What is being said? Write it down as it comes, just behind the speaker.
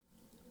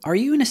Are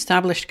you an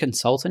established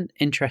consultant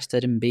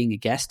interested in being a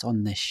guest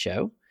on this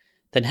show?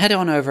 Then head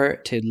on over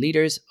to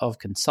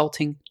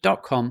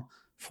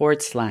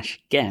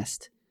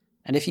leadersofconsulting.com/guest.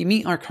 And if you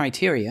meet our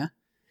criteria,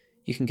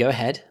 you can go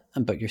ahead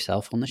and book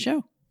yourself on the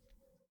show.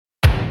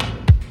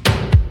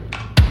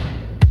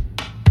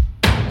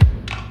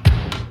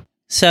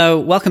 So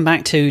welcome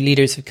back to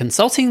Leaders of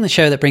Consulting, the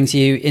show that brings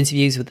you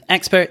interviews with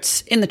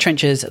experts in the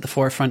trenches at the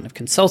forefront of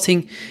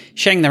consulting,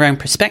 sharing their own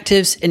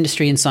perspectives,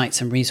 industry insights,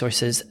 and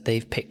resources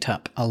they've picked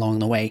up along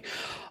the way.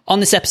 On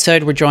this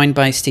episode, we're joined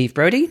by Steve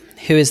Brody,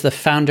 who is the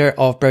founder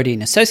of Brody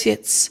 &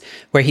 Associates,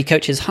 where he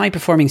coaches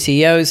high-performing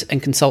CEOs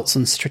and consults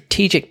on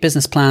strategic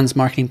business plans,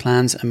 marketing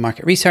plans, and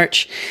market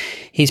research.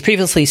 He's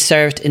previously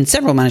served in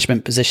several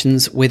management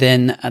positions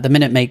within the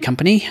Minute Maid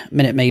company,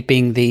 Minute Maid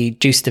being the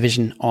juice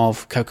division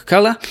of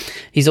Coca-Cola.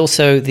 He's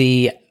also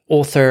the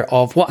author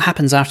of What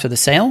Happens After the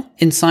Sale,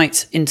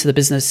 Insights into the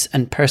Business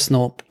and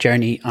Personal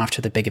Journey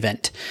After the Big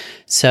Event.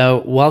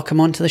 So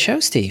welcome onto the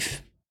show,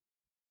 Steve.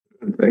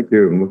 Thank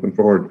you. I'm looking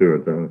forward to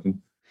it,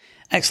 Jonathan.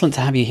 Excellent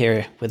to have you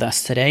here with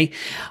us today.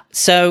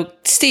 So,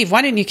 Steve,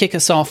 why don't you kick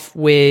us off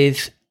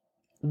with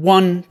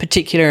one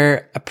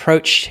particular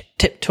approach,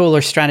 tip, tool,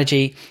 or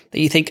strategy that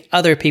you think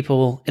other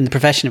people in the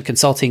profession of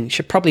consulting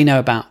should probably know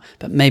about,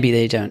 but maybe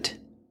they don't?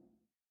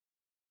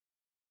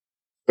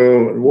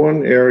 So,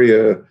 one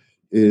area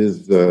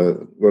is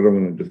what I'm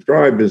going to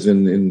describe is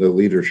in the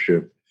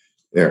leadership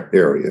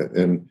area.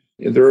 And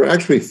there are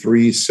actually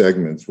three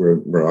segments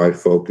where I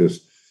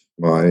focus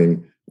my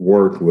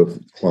work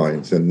with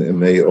clients,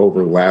 and they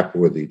overlap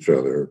with each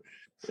other.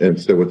 And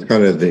so it's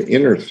kind of the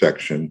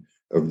intersection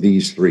of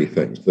these three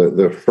things.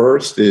 The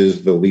first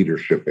is the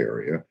leadership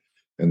area,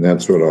 and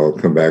that's what I'll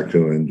come back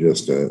to in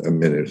just a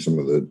minute, some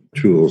of the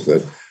tools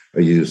that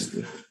I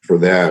use for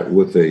that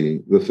with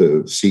a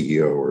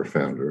CEO or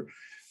founder.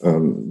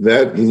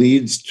 That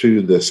leads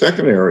to the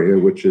second area,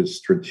 which is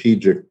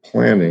strategic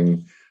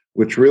planning,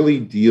 which really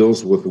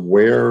deals with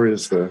where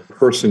is the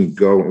person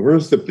going? Where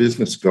is the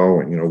business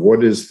going?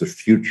 What is the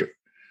future?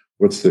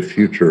 What's the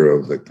future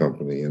of the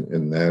company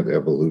in that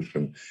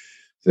evolution?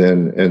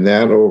 And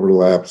that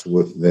overlaps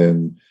with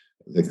then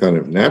the kind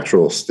of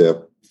natural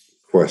step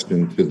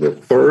question to the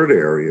third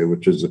area,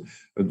 which is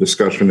a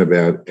discussion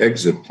about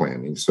exit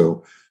planning.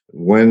 So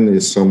when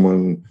is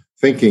someone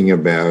thinking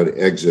about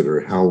exit, or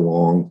how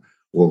long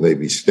will they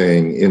be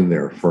staying in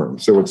their firm?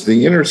 So it's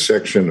the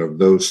intersection of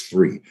those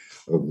three,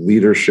 of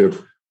leadership,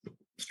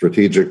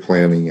 strategic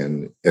planning,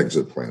 and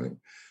exit planning.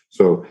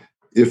 So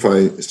if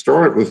I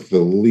start with the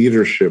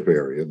leadership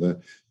area,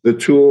 the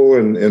tool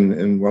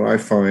and what I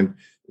find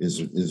is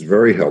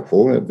very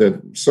helpful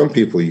that some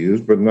people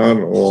use, but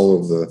not all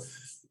of the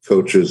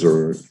coaches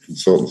or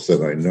consultants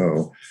that I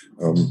know.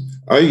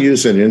 I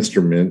use an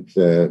instrument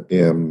that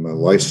I'm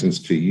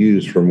licensed to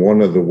use from one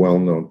of the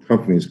well-known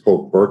companies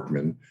called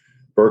Berkman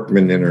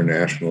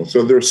International.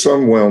 So there's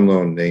some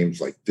well-known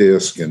names like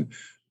DISC and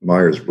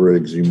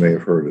Myers-Briggs. You may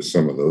have heard of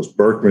some of those.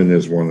 Berkman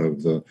is one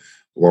of the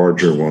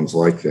larger ones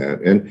like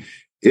that. And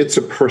it's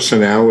a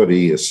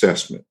personality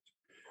assessment.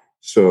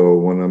 So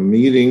when I'm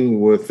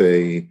meeting with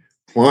a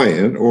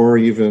client or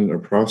even a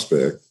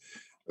prospect,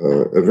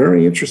 a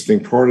very interesting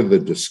part of the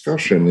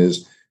discussion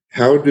is,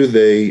 how do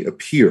they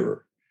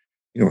appear?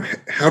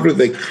 How do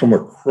they come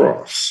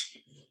across?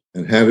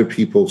 And how do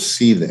people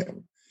see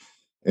them?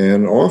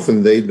 And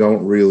often they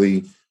don't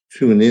really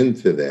tune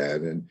into that.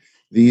 And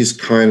these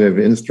kind of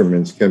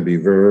instruments can be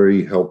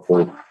very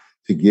helpful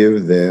to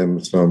give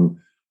them some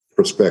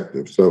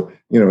perspective. So,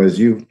 as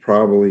you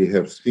probably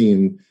have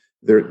seen,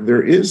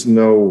 there is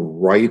no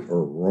right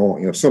or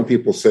wrong. Some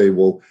people say,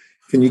 well,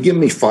 can you give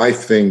me 5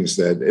 things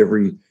that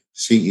every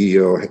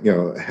CEO,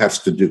 has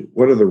to do?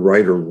 What are the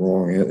right or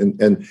wrong?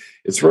 And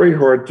it's very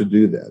hard to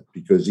do that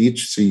because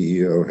each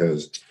CEO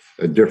has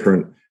a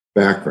different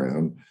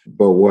background.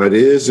 But what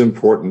is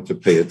important to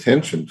pay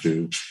attention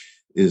to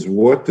is,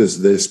 what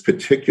does this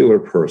particular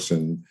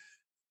person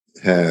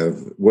have?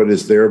 What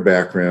is their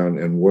background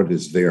and what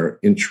is their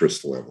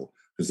interest level?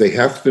 Because they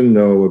have to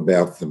know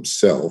about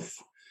themselves,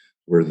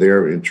 where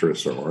their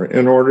interests are,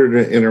 in order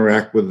to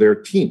interact with their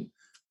team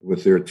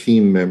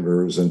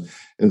members. And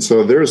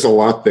so there's a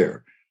lot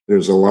there.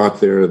 There's a lot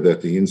there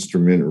that the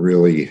instrument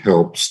really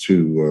helps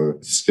to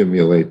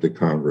stimulate the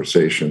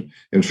conversation.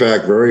 In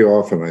fact, very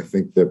often I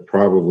think that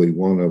probably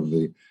one of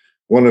the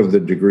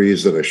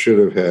degrees that I should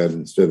have had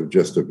instead of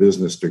just a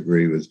business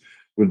degree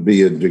would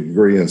be a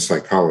degree in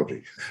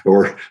psychology,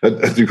 or a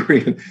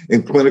degree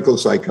in clinical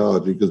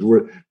psychology, because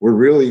we're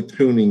really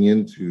tuning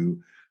into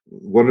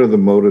what are the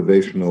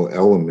motivational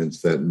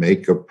elements that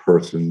make a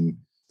person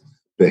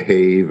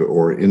behave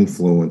or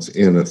influence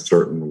in a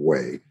certain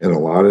way. And a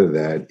lot of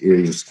that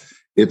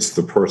it's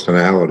the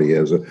personality,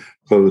 as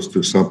opposed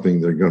to something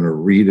they're going to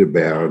read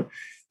about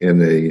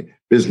in a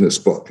business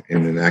book,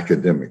 in an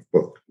academic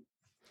book.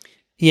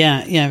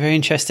 Yeah, very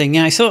interesting.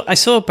 Yeah, I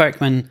saw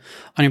Berkman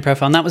on your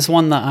profile, and that was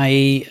one that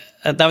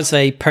that was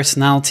a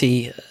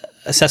personality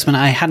assessment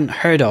I hadn't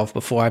heard of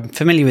before. I'm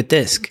familiar with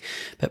DISC,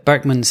 but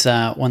Berkman's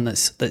one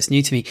that's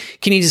new to me.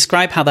 Can you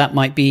describe how that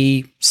might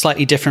be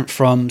slightly different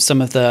from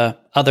some of the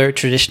other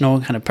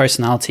traditional kind of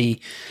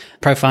personality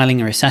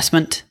profiling or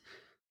assessment?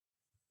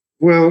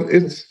 Well,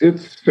 it's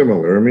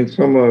similar. I mean,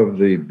 some of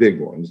the big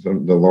ones, the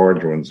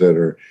large ones that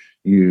are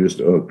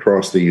used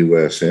across the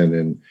U.S.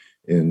 and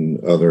in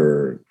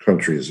other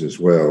countries as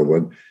well,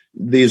 but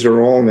these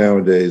are all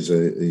nowadays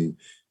an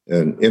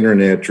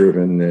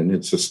internet-driven, and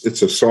it's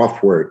a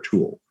software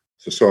tool.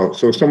 So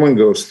if someone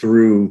goes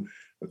through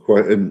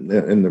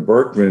in the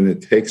Berkman,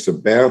 it takes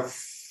about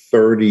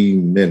 30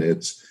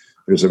 minutes.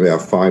 There's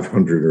about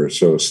 500 or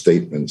so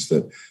statements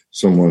that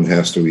someone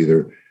has to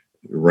either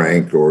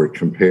rank or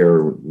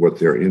compare what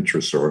their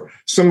interests are.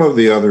 Some of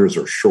the others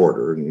are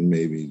shorter, and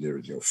maybe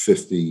there's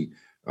 50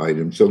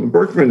 items. So the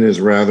Berkman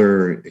is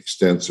rather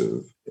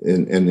extensive,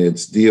 and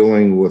it's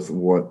dealing with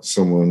what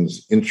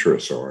someone's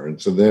interests are.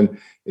 And so then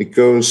it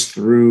goes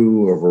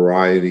through a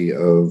variety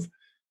of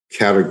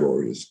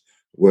categories,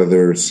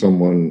 whether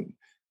someone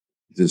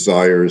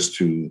desires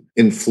to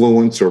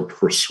influence or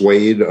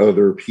persuade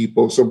other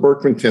people. So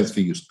Berkman tends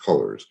to use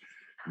colors.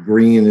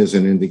 Green is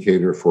an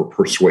indicator for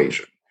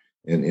persuasion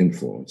and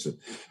influence.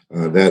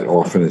 That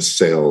often is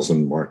sales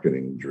and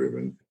marketing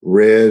driven.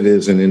 Red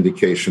is an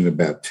indication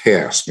about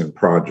tasks and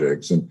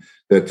projects, and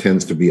that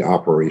tends to be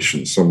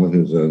operations, someone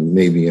who's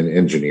maybe an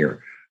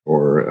engineer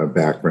or a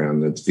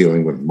background that's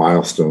dealing with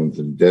milestones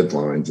and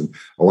deadlines, and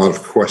a lot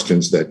of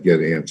questions that get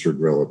answered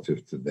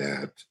relative to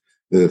that.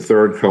 The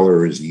third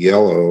color is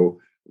yellow,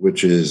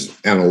 which is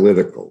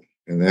analytical,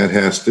 and that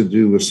has to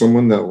do with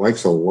someone that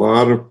likes a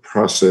lot of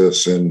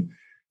process and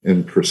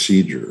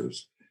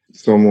procedures.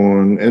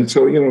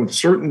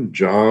 Certain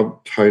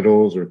job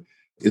titles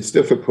it's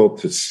difficult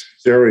to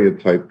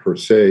stereotype per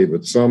se,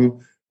 but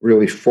some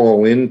really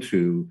fall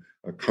into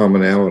a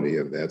commonality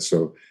of that.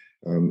 So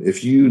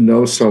if you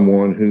know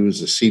someone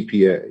who's a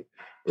CPA,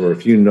 or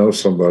if you know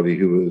somebody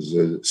who is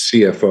a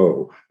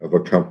CFO of a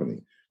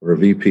company or a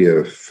VP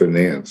of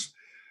finance,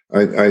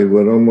 I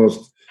would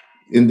almost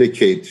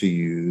indicate to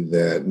you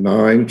that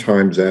 9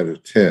 times out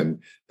of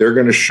 10, they're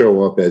going to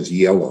show up as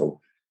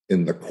yellow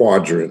in the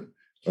quadrant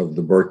of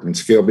the Berkman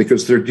scale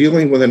because they're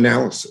dealing with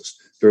analysis.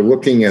 They're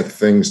looking at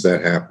things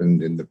that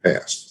happened in the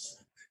past.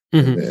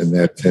 Mm-hmm. And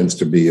that tends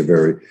to be a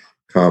very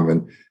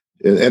common.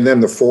 And then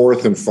the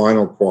fourth and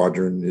final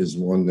quadrant is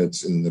one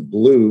that's in the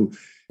blue,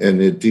 and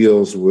it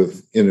deals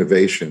with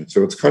innovation.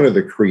 So it's kind of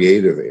the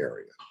creative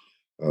area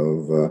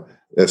of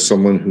as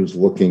someone who's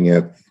looking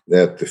at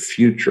the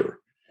future.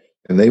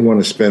 And they want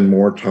to spend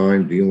more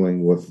time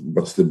dealing with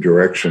what's the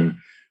direction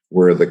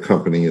where the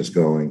company is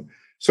going.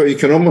 So you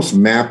can almost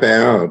map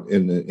out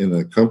in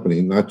a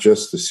company, not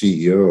just the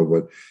CEO,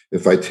 but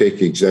if I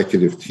take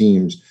executive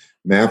teams,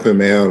 map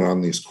them out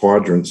on these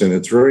quadrants. And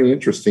it's very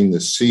interesting to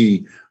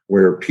see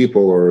where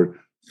people are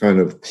kind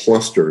of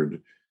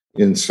clustered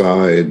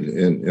inside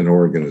an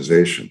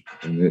organization.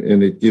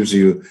 And it gives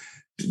you,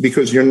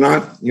 because you're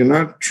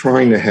not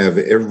trying to have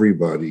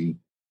everybody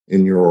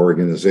in your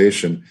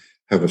organization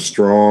have a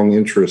strong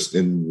interest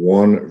in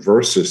one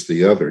versus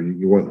the other.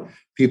 You want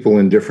people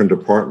in different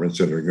departments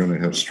that are going to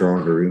have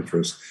stronger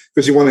interests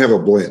because you want to have a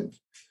blend,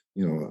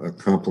 a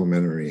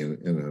complementary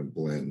and a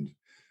blend.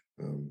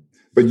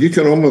 But you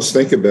can almost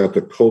think about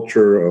the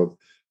culture of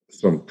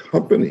some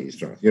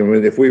companies.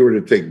 And if we were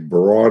to take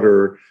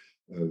broader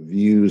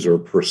views or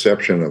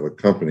perception of a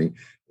company,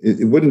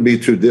 it wouldn't be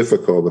too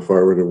difficult if I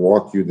were to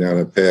walk you down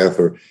a path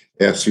or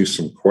ask you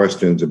some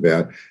questions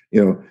about,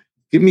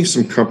 give me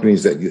some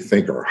companies that you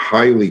think are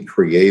highly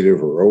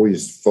creative or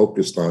always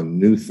focused on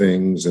new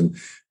things and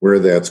where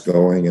that's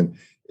going.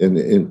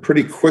 And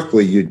pretty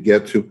quickly you'd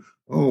get to,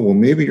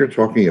 maybe you're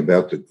talking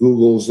about the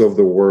Googles of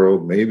the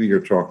world. Maybe you're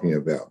talking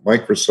about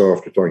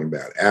Microsoft. You're talking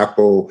about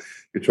Apple.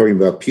 You're talking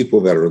about people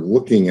that are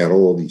looking at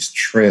all of these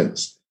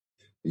trends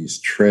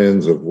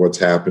of what's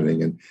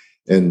happening.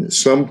 And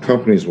some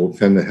companies will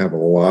tend to have a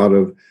lot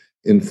of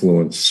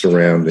influence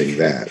surrounding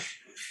that.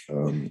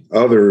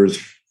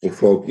 Others will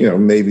focus,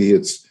 maybe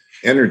it's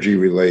energy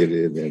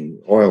related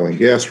and oil and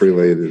gas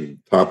related,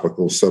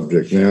 topical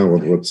subject now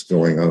with what's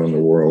going on in the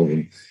world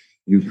and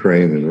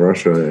Ukraine and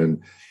Russia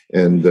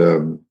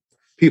and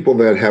people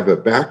that have a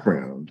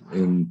background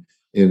in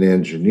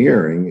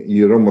engineering,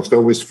 you'd almost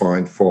always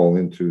find fall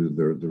into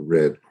the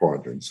red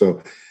quadrant.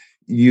 So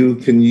you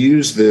can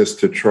use this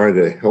to try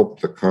to help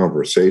the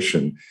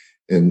conversation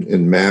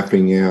in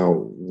mapping out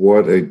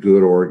what a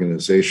good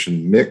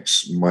organization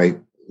mix might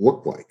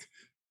look like.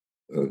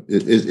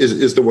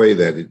 Is the way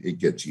that it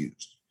gets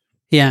used.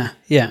 Yeah.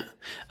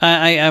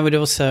 I would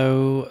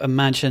also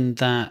imagine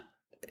that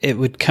it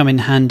would come in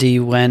handy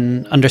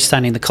when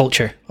understanding the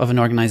culture of an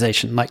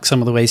organization, like some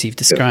of the ways you've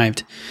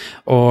described,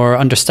 or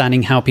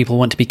understanding how people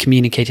want to be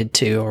communicated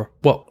to, or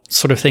what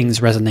sort of things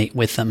resonate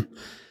with them.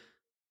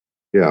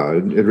 Yeah,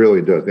 it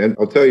really does. And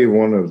I'll tell you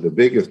one of the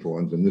biggest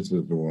ones, and this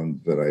is the one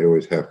that I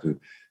always have to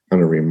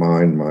kind of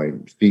remind my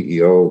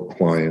CEO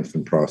clients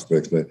and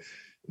prospects that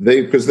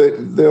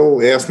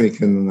they'll ask me,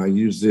 can I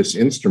use this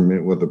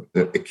instrument with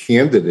a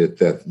candidate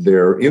that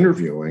they're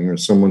interviewing or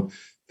someone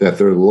that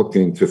they're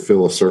looking to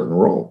fill a certain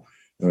role?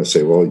 And I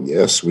say, well,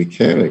 yes, we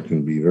can. It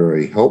can be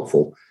very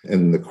helpful.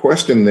 And the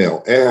question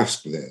they'll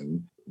ask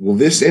then, will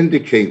this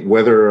indicate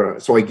whether,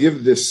 so I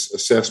give this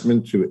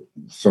assessment to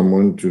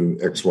someone, to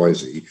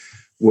XYZ,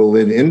 will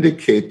it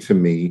indicate to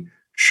me,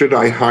 should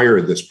I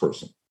hire this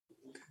person?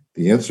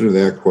 The answer to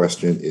that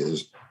question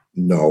is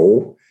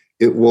no.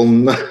 It will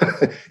not,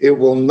 it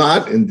will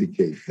not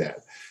indicate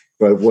that.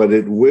 But what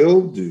it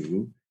will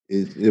do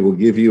is it will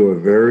give you a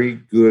very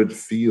good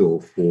feel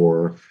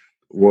for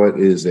what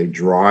is a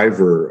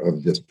driver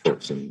of this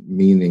person,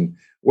 meaning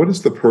what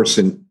is the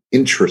person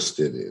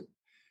interested in?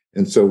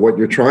 And so what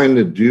you're trying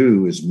to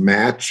do is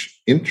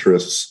match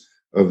interests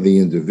of the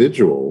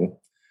individual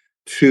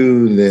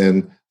to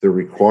then the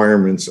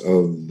requirements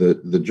of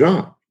the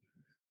job,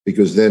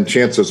 because then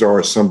chances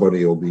are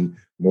somebody will be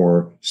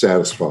more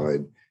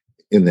satisfied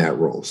in that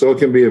role. So it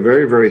can be a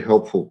very, very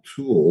helpful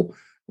tool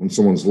when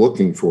someone's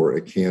looking for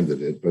a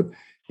candidate. But,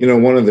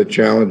 one of the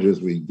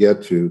challenges we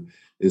get to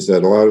is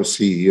that a lot of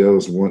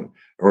CEOs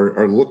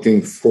are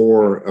looking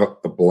for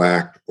a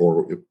black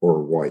or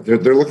white.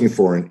 They're looking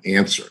for an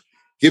answer.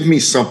 Give me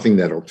something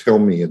that'll tell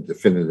me a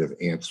definitive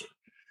answer.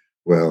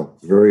 Well,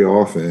 very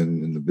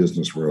often in the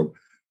business world,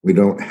 we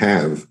don't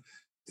have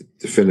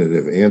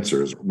definitive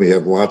answers. We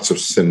have lots of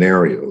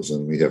scenarios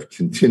and we have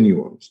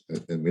continuums,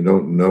 and we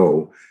don't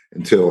know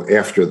until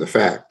after the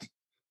fact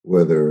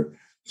whether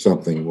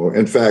something will.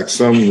 In fact,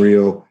 some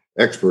real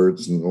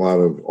experts and a lot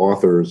of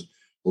authors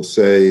will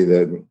say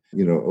that,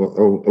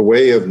 a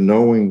way of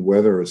knowing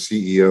whether a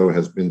CEO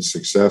has been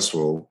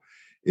successful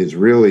is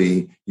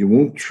really, you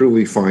won't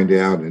truly find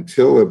out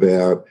until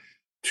about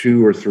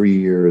 2 or 3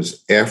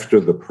 years after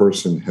the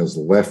person has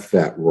left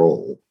that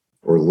role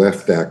or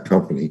left that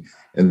company.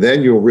 And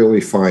then you'll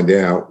really find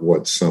out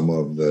what some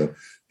of the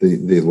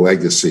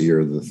legacy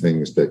or the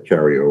things that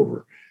carry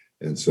over.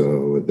 And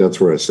so that's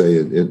where I say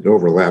it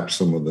overlaps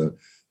some of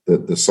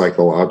the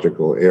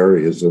psychological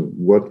areas of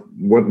what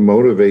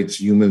motivates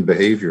human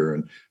behavior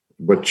and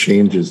what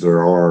changes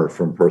there are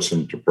from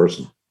person to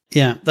person.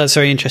 Yeah, that's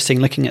very interesting,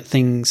 looking at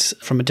things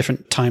from a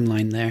different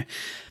timeline there.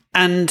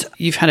 And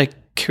you've had a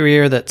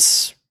career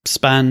that's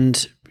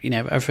spanned,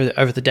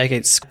 over the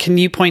decades. Can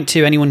you point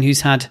to anyone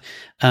who's had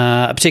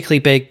a particularly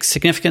big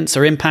significance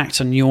or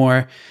impact on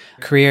your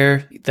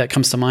career that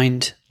comes to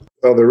mind?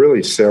 Well, there are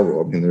really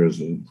several. I mean,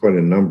 there's quite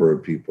a number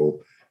of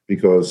people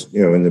because,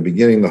 in the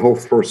beginning, the whole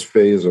first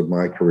phase of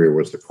my career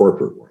was the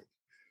corporate world.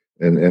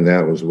 And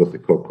that was with the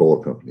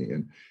Coca-Cola Company.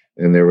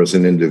 And there was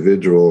an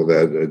individual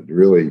that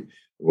really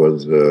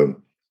was a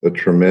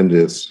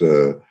tremendous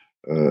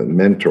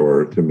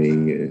mentor to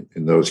me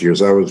in those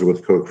years. I was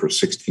with Coke for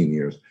 16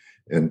 years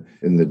and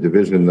in the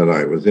division that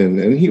I was in.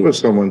 And he was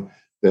someone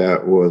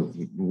that was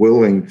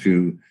willing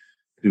to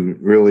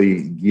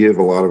really give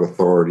a lot of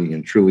authority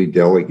and truly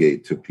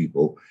delegate to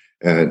people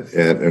at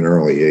an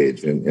early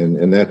age.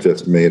 And that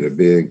just made a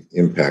big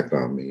impact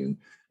on me. And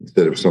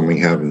instead of something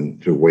having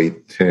to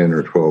wait 10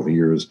 or 12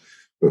 years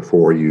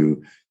before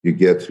you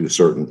get to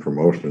certain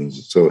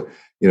promotions. So,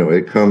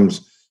 it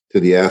comes to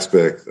the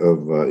aspect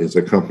of is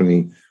a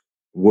company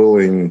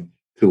willing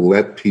to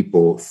let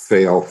people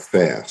fail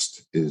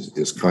fast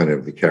is kind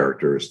of the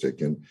characteristic.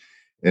 And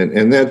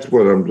that's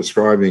what I'm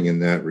describing in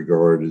that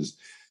regard is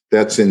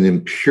that's an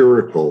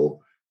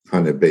empirical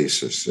kind of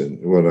basis.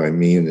 And what I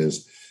mean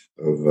is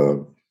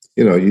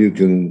you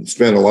can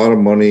spend a lot of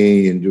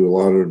money and do a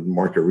lot of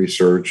market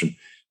research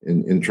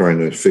in trying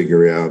to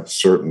figure out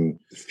certain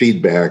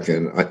feedback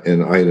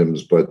and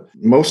items. But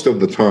most of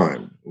the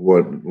time,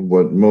 what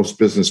most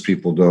business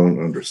people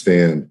don't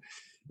understand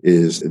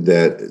is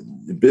that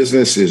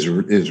business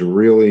is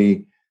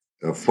really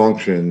a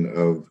function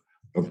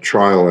of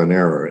trial and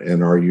error.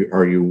 And are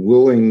you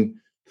willing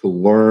to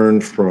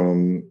learn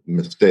from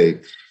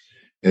mistakes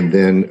and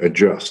then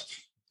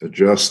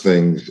adjust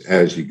things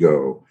as you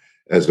go,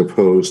 as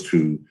opposed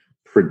to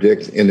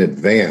predict in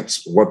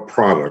advance what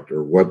product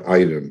or what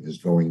item is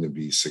going to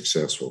be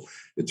successful.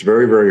 It's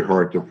very, very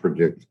hard to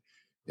predict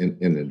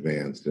in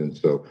advance. And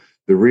so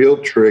the real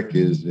trick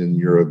is in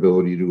your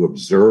ability to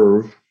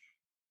observe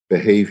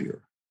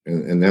behavior.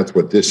 And that's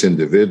what this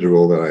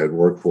individual that I had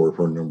worked for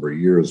a number of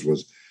years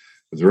was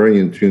very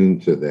in tune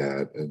to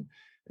that.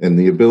 And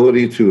the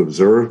ability to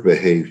observe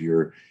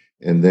behavior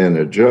and then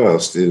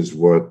adjust is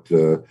what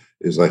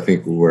is, I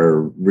think, where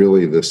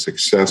really the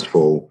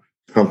successful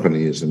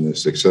companies and the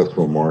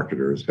successful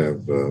marketers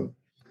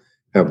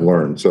have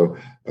learned. So,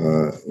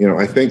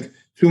 I think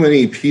too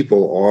many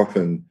people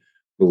often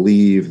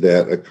believe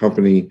that a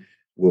company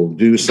will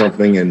do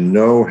something and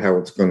know how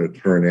it's going to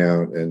turn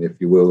out, and if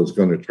you will, is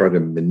going to try to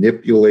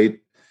manipulate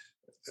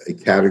a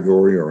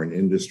category or an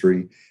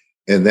industry,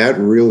 and that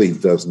really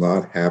does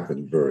not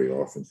happen very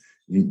often.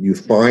 You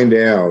find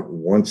out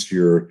once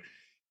you're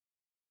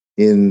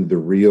in the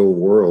real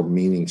world,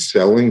 meaning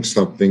selling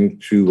something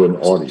to an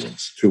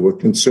audience, to a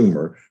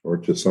consumer or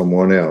to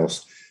someone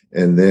else,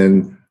 and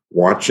then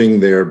watching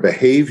their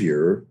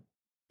behavior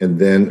and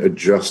then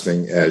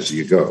adjusting as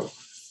you go.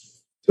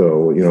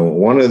 So,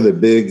 one of the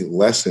big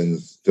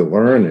lessons to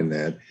learn in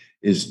that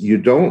is you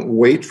don't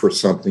wait for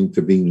something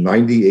to be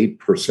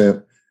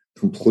 98%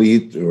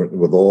 complete or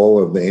with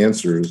all of the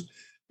answers,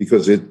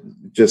 because it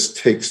just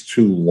takes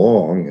too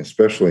long,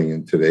 especially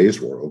in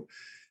today's world,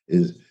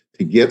 is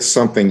to get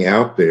something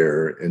out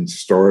there and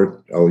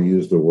start, I'll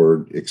use the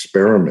word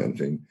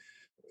experimenting,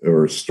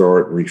 or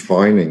start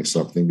refining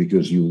something,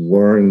 because you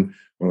learn,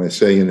 when I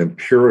say an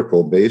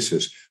empirical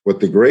basis, what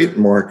the great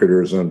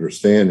marketers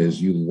understand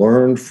is you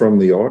learn from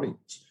the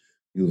audience.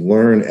 You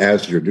learn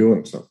as you're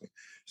doing something.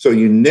 So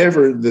you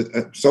never,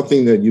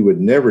 something that you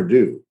would never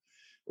do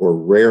or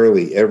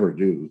rarely ever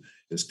do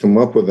is come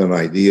up with an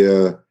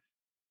idea,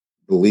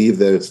 believe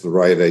that it's the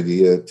right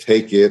idea,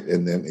 take it,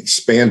 and then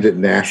expand it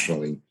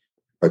nationally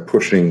by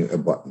pushing a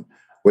button.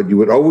 What you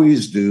would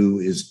always do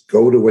is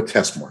go to a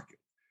test market.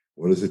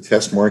 What does a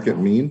test market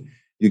mean?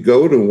 You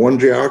go to one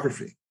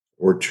geography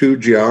or two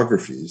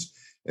geographies,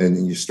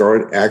 and you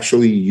start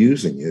actually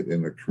using it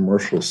in a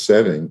commercial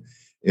setting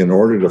in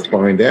order to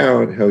find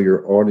out how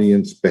your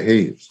audience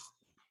behaves,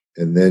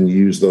 and then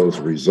use those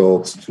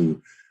results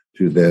to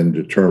then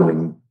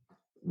determine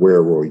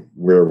where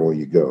will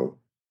you go.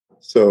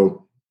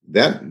 So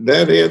that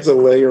adds a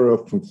layer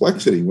of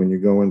complexity when you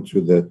go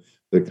into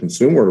the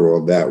consumer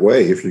world that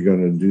way. If you're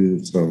going to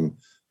do some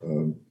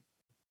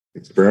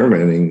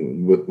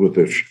experimenting with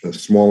a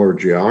smaller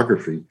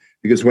geography,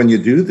 because when you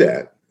do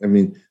that, I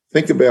mean,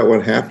 think about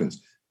what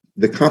happens.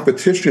 The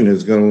competition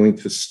is going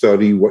to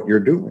study what you're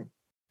doing.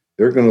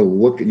 They're going to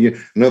look at you.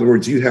 In other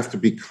words, you have to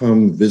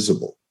become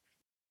visible.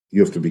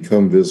 You have to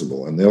become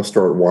visible, and they'll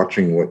start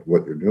watching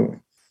what you're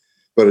doing.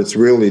 But it's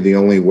really the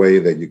only way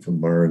that you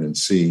can learn and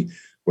see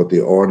how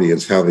the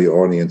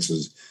audience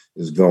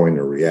is going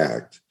to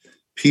react.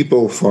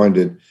 People find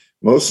it,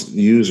 most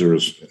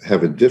users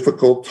have a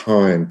difficult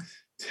time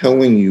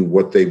telling you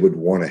what they would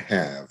want to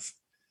have.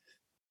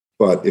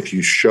 But if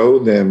you show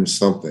them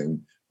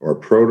something or a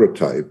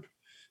prototype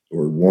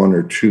or one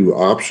or two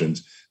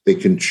options, they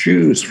can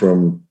choose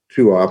from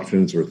two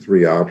options or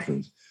three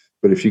options.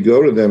 But if you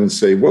go to them and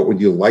say, what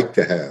would you like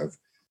to have?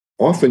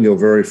 Often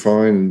you'll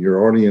find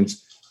your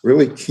audience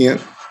really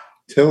can't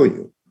tell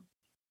you.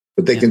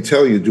 But they can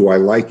tell you, do I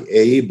like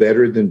A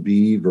better than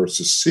B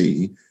versus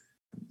C?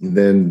 And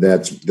then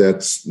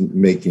that's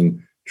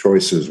making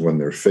choices when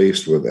they're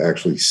faced with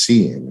actually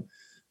seeing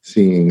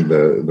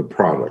the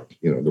product,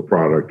 the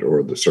product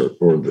or the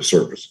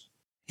service.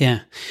 Yeah.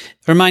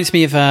 It reminds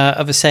me of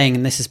a saying,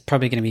 and this is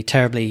probably going to be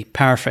terribly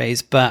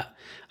paraphrased, but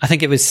I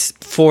think it was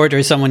Ford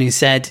or someone who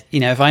said,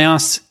 if I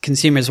asked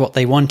consumers what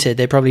they wanted,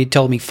 they probably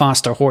told me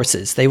faster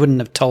horses. They wouldn't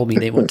have told me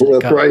they wanted well,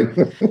 a car.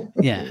 That's right.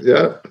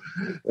 Yeah.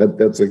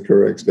 That's a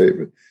correct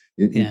statement.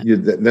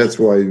 That's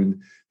why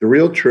the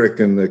real trick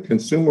in the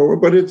consumer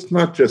world, but it's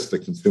not just the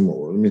consumer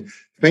world. I mean,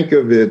 think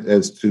of it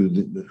as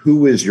to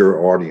who is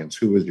your audience,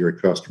 who is your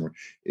customer.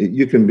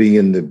 You can be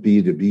in the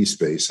B2B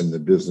space and the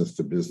business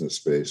to business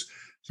space.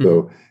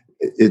 So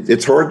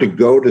it's hard to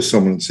go to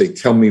someone and say,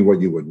 tell me what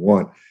you would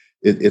want.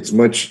 It's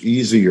much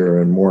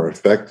easier and more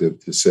effective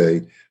to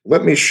say,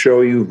 let me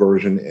show you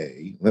version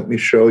A, let me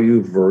show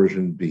you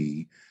version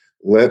B,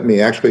 let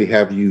me actually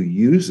have you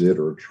use it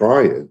or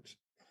try it,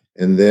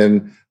 and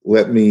then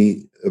let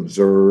me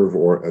observe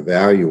or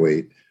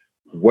evaluate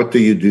what do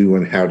you do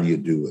and how do you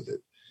do with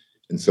it.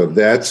 And so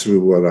that's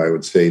what I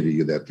would say to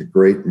you, that the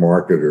great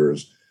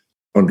marketers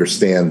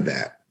understand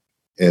that.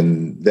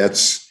 And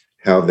that's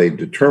how they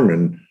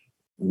determine,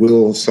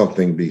 will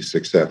something be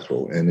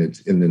successful? And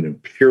it's in an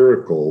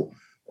empirical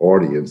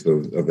audience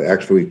of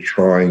actually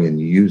trying and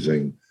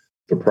using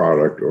the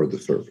product or the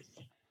service.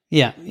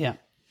 Yeah,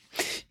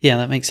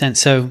 that makes sense.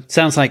 So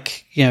sounds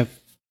like,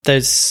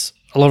 there's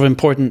a lot of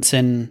importance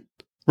in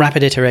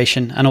rapid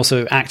iteration and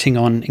also acting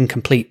on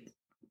incomplete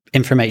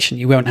information.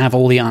 You won't have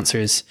all the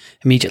answers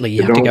immediately.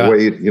 You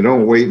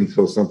don't wait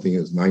until something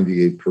is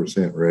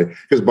 98% right,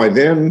 because by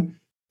then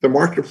the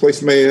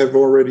marketplace may have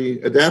already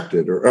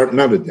adapted or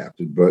not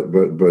adapted, but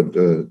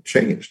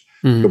changed.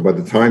 Mm-hmm. So by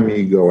the time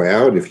you go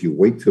out, if you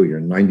wait till you're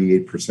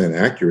 98%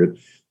 accurate,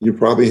 you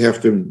probably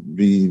have to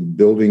be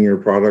building your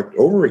product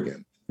over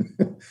again.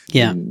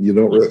 Yeah, and you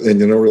don't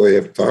really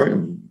have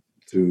time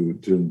to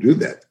do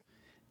that.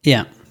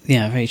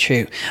 Yeah, very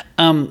true.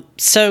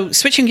 So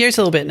switching gears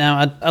a little bit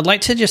now, I'd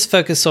like to just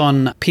focus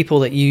on people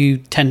that you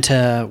tend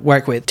to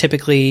work with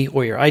typically,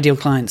 or your ideal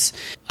clients.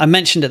 I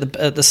mentioned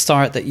at the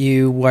start that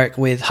you work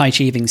with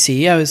high-achieving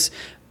CEOs,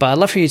 but I'd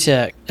love for you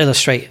to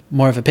illustrate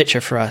more of a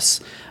picture for us.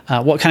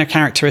 What kind of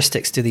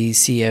characteristics do these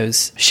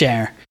CEOs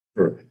share?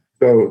 Sure.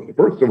 So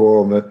first of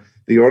all,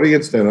 the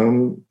audience that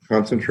I'm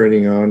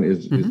concentrating on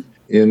is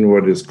in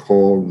what is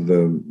called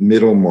the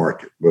middle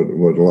market,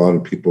 what a lot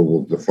of people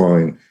will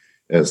define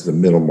as the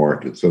middle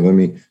market. So let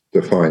me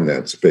define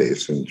that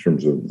space in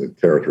terms of the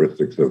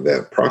characteristics of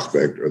that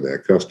prospect or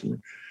that customer.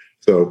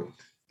 So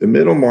the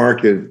middle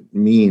market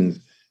means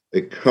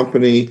a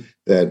company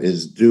that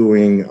is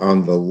doing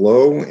on the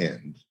low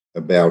end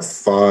about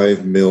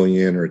 $5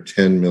 million or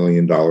 $10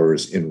 million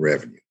in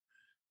revenue.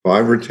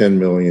 5 or 10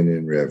 million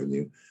in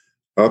revenue,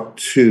 up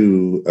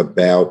to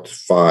about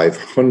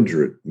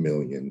 500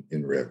 million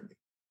in revenue.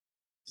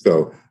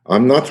 So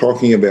I'm not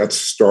talking about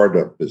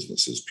startup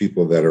businesses,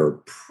 people that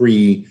are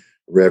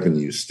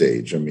pre-revenue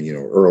stage. I mean,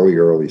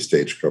 early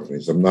stage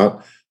companies. I'm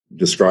not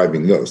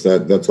describing those.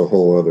 That's a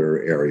whole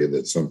other area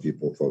that some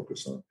people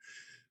focus on.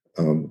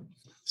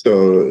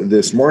 So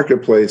this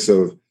marketplace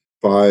of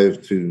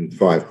 5 to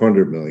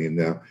 500 million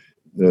now.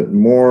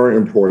 More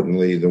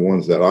importantly, the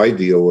ones that I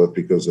deal with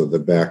because of the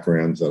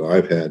backgrounds that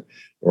I've had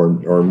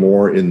are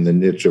more in the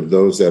niche of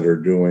those that are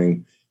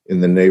doing in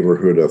the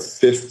neighborhood of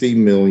 50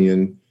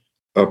 million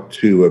up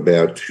to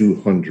about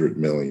 200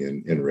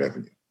 million in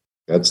revenue.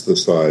 That's the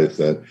size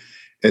that,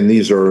 and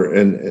these are,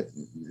 and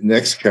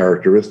next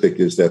characteristic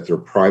is that they're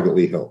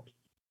privately held.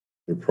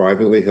 They're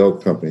privately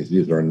held companies.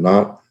 These are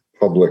not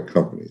public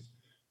companies,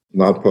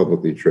 not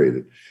publicly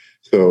traded.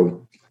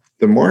 So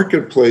the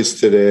marketplace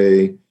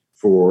today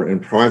in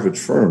private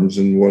firms,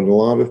 and what a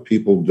lot of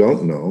people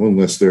don't know,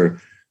 unless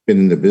they've been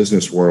in the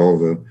business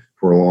world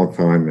for a long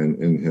time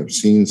and have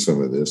seen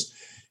some of this,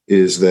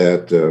 is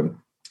that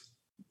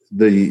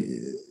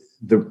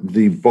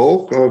the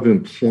bulk of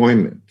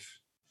employment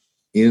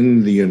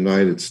in the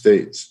United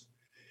States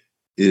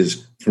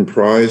is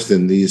comprised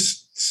in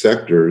these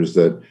sectors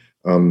that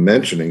I'm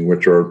mentioning,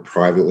 which are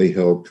privately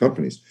held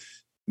companies.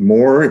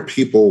 More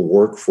people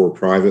work for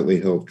privately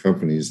held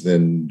companies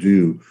than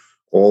do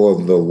all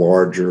of the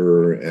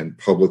larger and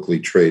publicly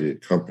traded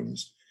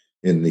companies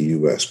in the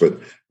US. But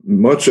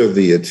much of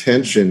the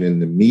attention in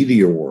the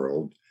media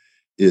world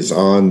is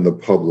on the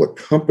public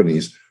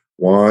companies.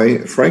 Why?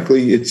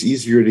 Frankly, it's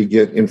easier to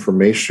get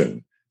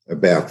information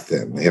about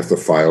them. They have to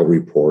file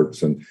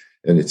reports, and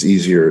it's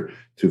easier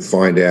to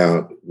find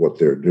out what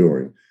they're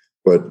doing.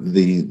 But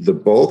the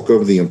bulk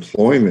of the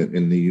employment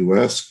in the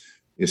US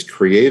is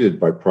created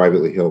by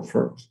privately held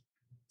firms.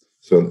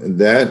 So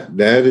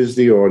that is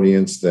the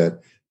audience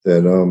that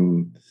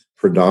I'm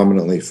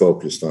predominantly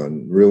focused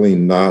on, really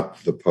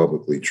not the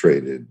publicly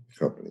traded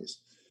companies.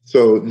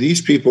 So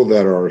these people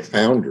that are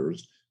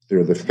founders,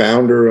 they're the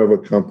founder of a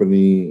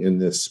company in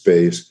this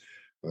space.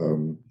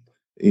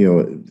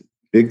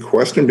 Big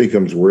question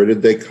becomes, where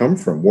did they come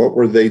from? What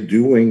were they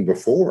doing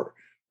before?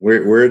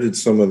 Where did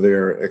some of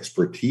their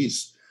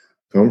expertise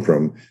come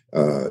from?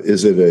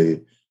 Is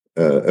it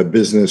a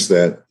business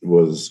that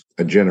was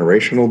a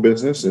generational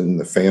business in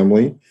the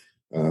family?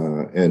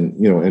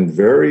 And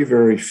very,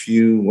 very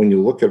few, when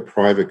you look at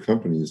private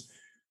companies,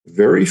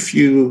 very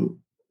few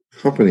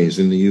companies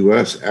in the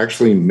US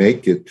actually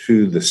make it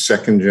to the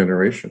second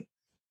generation,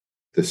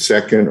 the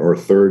second or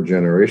third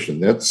generation.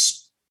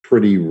 That's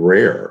pretty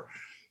rare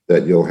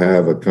that you'll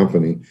have a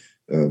company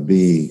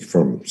be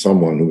from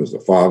someone who was the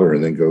father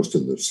and then goes to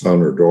the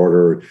son or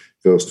daughter,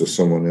 goes to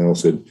someone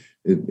else.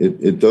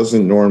 It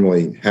doesn't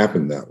normally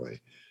happen that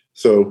way.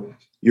 So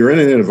you're in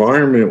an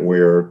environment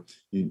where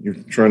you're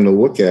trying to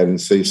look at and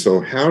say,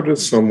 so how do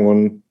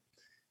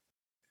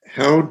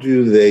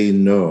they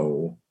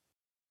know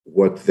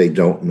what they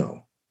don't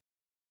know?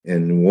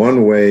 And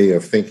one way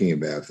of thinking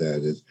about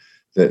that is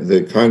that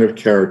the kind of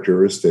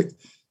characteristic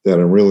that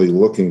I'm really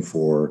looking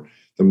for,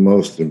 the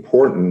most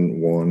important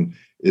one,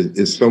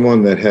 is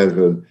someone that has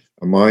a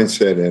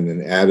mindset and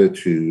an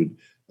attitude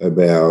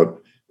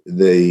about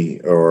they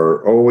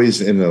are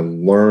always in a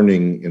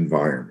learning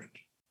environment.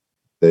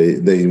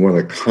 They want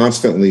to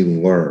constantly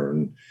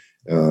learn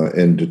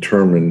and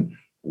determine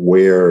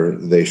where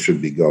they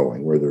should be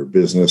going, where their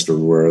business or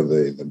where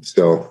they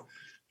themselves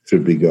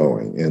should be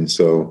going. And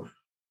so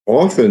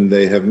often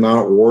they have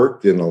not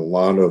worked in a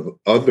lot of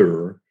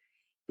other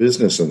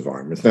business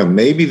environments. Now,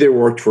 maybe they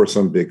worked for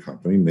some big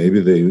company,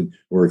 maybe they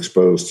were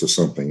exposed to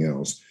something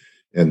else,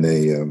 and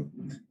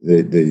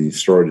they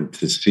started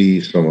to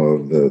see some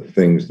of the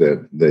things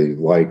that they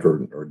like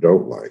or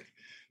don't like.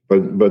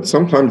 But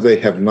sometimes they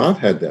have not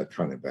had that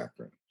kind of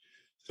background.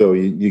 So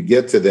you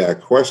get to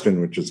that question,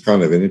 which is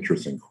kind of an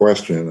interesting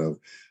question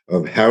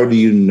of how do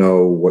you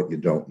know what you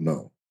don't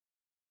know?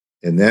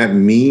 And that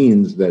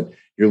means that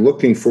you're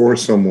looking for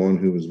someone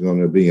who is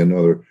going to be,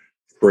 another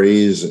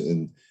phrase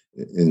in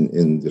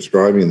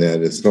describing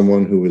that, is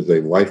someone who is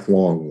a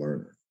lifelong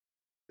learner,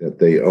 that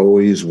they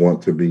always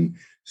want to be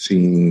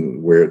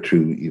seeing where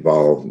to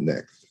evolve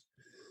next.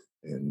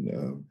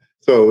 And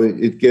so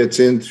it gets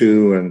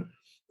into, and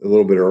a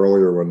little bit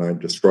earlier when I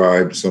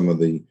described some of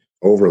the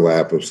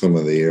overlap of some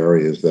of the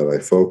areas that I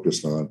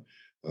focused on,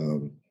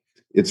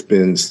 it's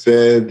been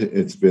said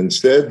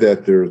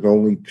that there's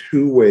only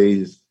two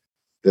ways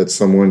that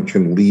someone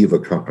can leave a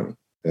company,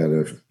 that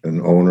if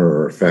an owner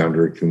or a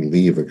founder can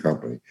leave a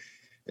company.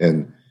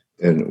 And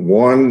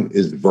one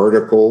is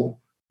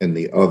vertical and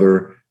the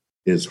other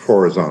is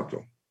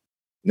horizontal.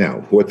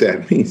 Now, what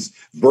that means,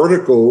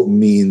 vertical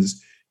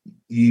means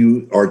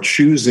you are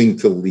choosing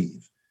to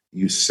leave.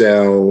 You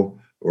sell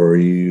or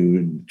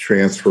you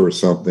transfer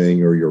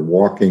something, or you're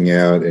walking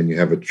out and you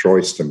have a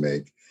choice to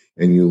make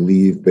and you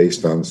leave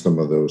based on some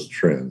of those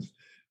trends.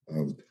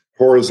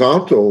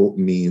 Horizontal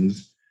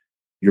means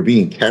you're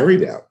being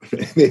carried out.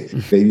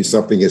 Maybe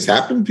something has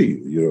happened to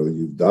you.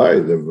 You've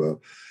died of,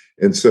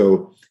 and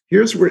so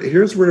here's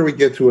where we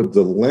get to a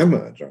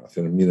dilemma,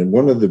 Jonathan. I mean, and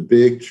one of the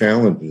big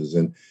challenges,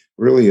 and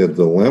really a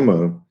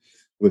dilemma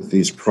with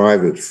these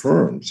private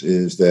firms,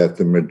 is that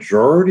the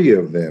majority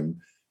of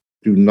them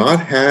do not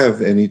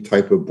have any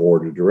type of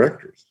board of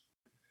directors.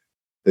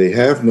 They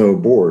have no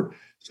board.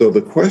 So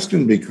the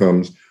question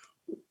becomes,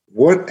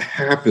 what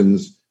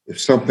happens if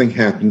something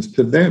happens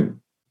to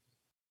them?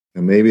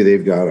 And maybe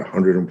they've got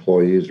 100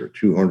 employees or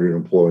 200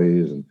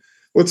 employees. And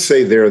let's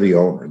say they're the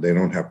owner. They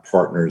don't have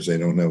partners. They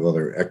don't have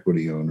other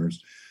equity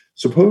owners.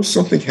 Suppose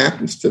something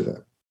happens to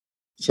them,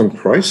 some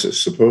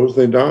crisis. Suppose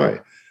they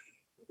die.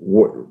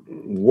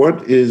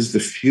 What is the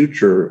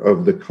future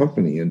of the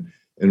company,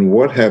 and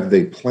what have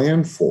they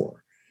planned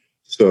for?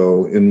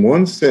 So in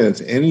one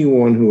sense,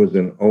 anyone who is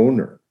an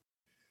owner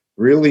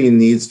really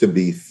needs to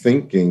be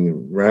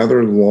thinking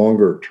rather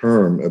longer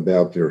term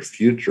about their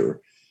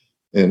future.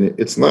 And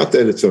it's not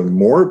that it's a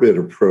morbid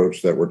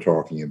approach that we're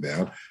talking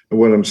about. And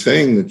what I'm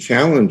saying, the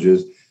challenge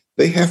is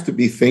they have to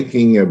be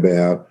thinking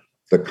about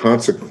the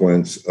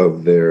consequence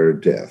of their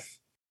death.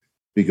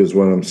 Because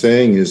what I'm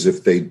saying is,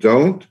 if they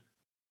don't,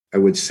 I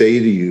would say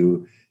to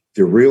you,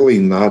 they're really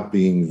not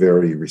being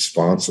very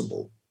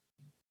responsible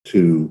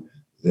to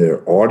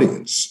their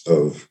audience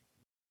of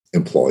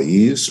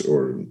employees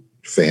or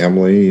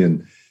family,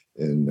 and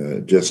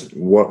just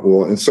what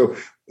will. And so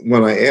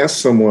when I ask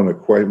someone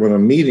when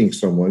I'm meeting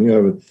someone, you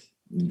have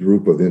a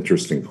group of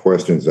interesting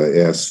questions I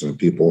ask some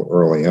people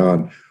early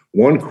on.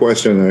 One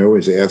question I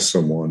always ask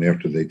someone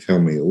after they tell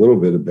me a little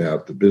bit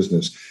about the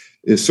business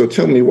is, so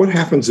tell me, what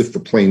happens if the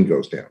plane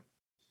goes down?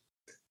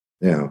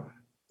 Now,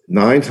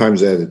 9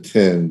 times out of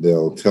 10,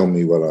 they'll tell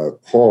me what I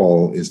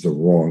call is the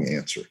wrong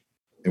answer.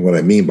 And what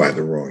I mean by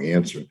the wrong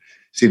answer,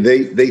 see,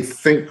 they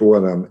think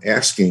what I'm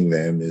asking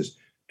them is,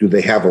 do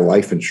they have a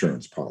life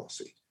insurance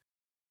policy?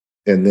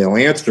 And they'll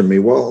answer me,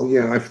 well,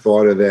 yeah, I've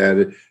thought of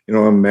that.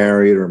 I'm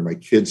married, or my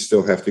kids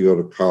still have to go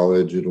to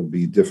college. It'll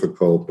be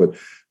difficult,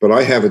 but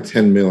I have a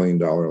 $10 million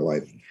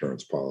life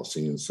insurance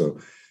policy. And so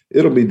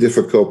it'll be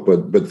difficult,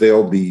 but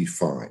they'll be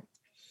fine.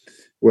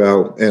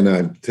 Well, and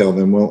I tell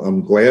them, well,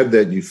 I'm glad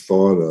that you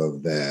thought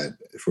of that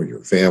for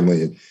your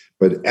family,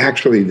 but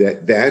actually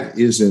that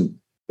isn't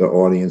the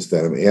audience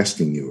that I'm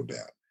asking you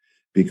about,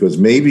 because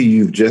maybe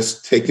you've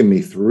just taken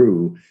me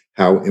through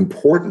how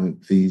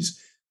important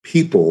these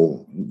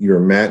people,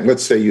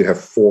 let's say you have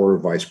 4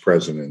 vice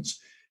presidents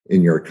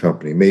in your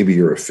company. Maybe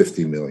you're a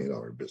 $50 million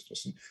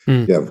business,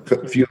 and you have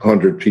a few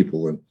hundred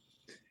people,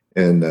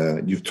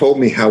 and you've told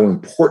me how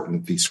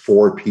important these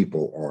 4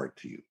 people are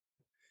to you.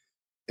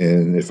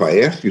 And if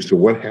I ask you, so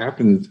what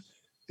happens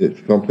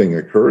if something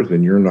occurs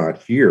and you're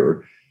not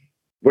here?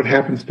 What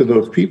happens to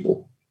those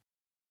people?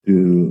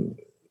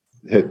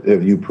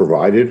 Have you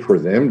provided for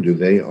them? Do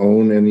they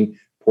own any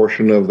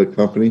portion of the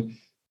company?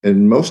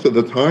 And most of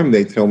the time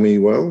they tell me,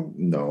 well,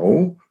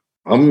 no,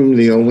 I'm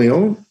the only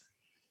owner.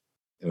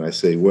 And I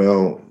say,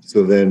 well,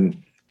 so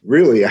then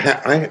really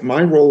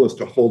my role is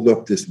to hold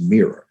up this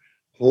mirror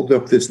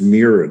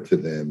to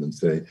them and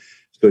say,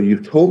 so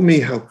you've told me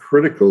how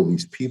critical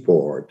these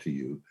people are to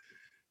you,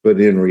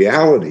 but in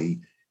reality,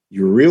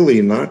 you're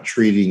really not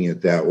treating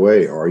it that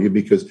way, are you?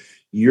 Because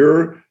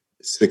your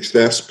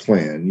success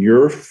plan,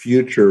 your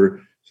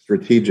future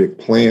strategic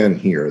plan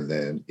here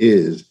then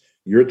is,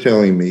 you're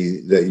telling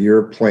me that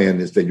your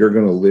plan is that you're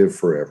going to live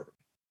forever.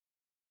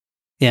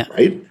 Yeah.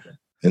 Right?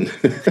 And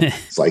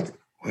it's like,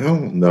 well,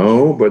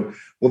 no, but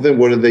then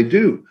what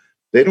do?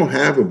 They don't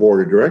have a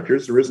board of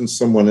directors. There isn't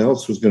someone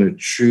else who's going to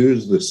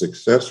choose the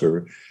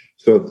successor.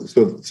 So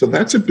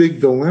that's a big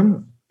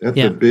dilemma. That's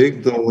a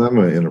big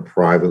dilemma in a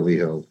privately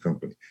held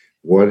company.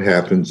 What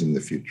happens in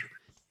the future?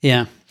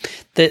 Yeah.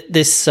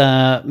 This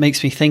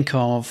makes me think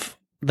of,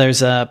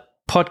 there's a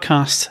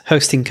podcast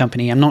hosting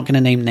company. I'm not going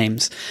to name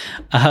names.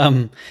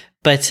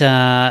 But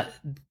there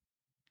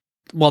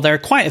are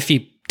quite a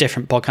few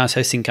different podcast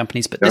hosting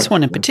companies, but this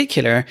one in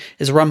particular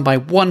is run by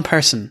one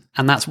person,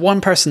 and that's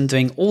one person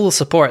doing all the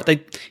support.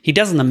 He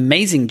does an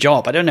amazing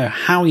job. I don't know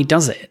how he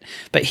does it,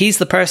 but he's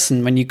the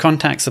person, when you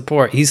contact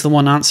support, he's the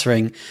one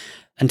answering,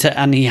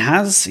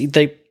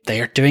 they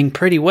are doing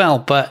pretty well,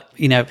 but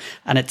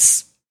and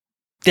it's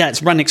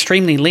run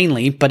extremely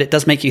leanly, but it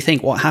does make you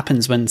think, what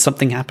happens when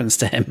something happens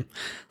to him?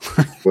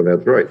 Well,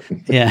 that's right.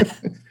 Yeah.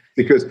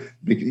 because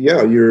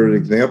your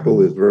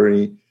example is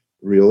very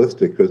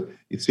realistic, because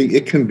you see,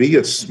 it can be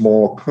a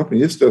small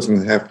company. This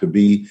doesn't have to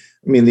be,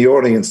 the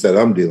audience that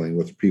I'm dealing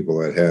with, people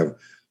that have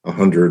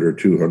 100 or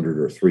 200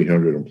 or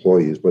 300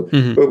 employees, but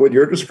what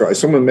you're describing,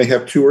 someone may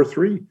have 2 or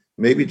 3,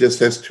 maybe just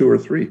has 2 or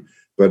 3.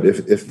 But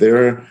if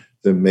they're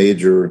the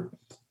major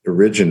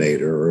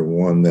originator or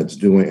one that's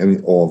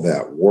doing all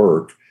that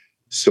work,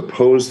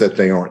 suppose that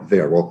they aren't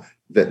there. Well,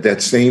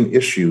 that same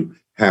issue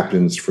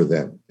happens for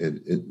them.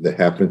 It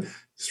happens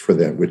for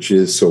them, which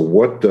is, so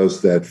what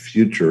does that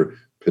future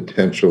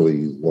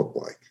potentially look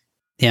like?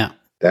 Yeah.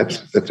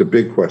 That's a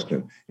big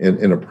question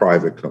in a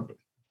private company.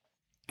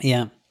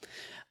 Yeah.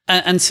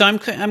 And so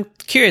I'm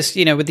curious,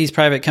 with these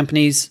private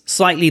companies,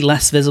 slightly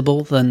less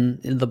visible than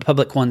the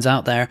public ones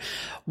out there.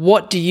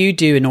 What do you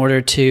do in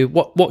order to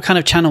what kind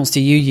of channels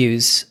do you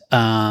use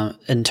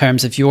in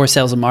terms of your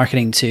sales and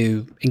marketing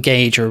to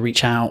engage or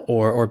reach out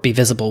or be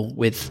visible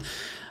with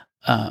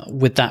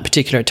that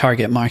particular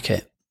target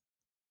market?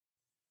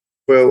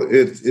 Well,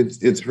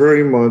 it's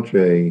very much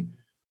a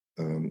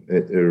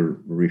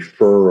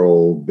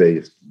referral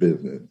based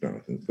business,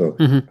 Jonathan. So,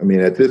 I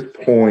mean, at this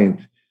point,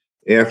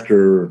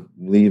 after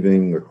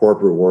leaving the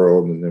corporate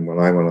world, and then when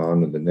I went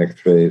on to the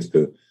next phase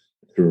to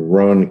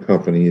run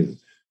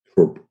companies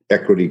for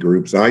equity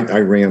groups, I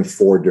ran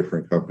 4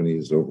 different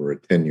companies over a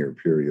 10-year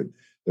period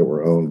that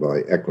were owned by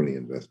equity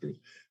investors.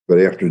 But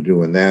after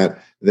doing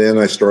that, then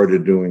I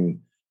started doing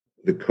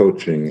the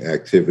coaching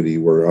activity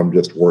where I'm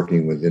just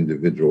working with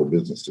individual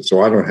businesses.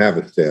 So I don't have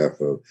a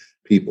staff of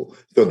people.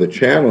 So the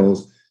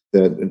channels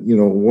that,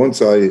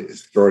 once I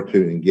start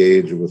to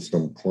engage with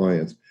some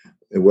clients,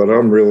 and what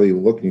I'm really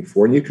looking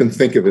for, and you can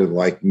think of it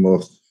like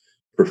most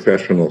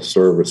professional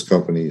service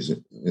companies,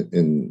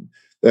 in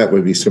that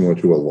would be similar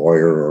to a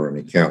lawyer or an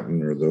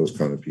accountant or those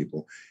kind of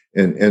people.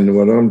 And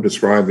what I'm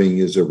describing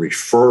is a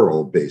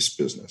referral-based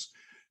business.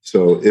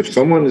 So if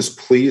someone is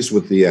pleased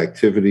with the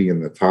activity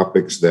and the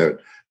topics that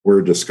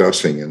we're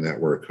discussing and that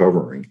we're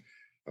covering,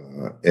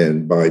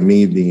 and by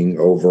me being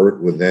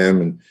overt with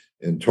them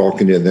and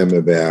talking to them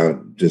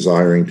about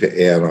desiring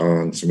to add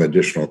on some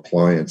additional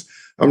clients,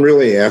 I'm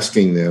really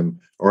asking them,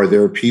 are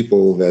there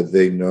people that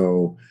they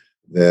know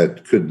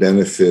that could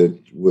benefit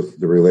with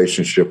the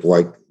relationship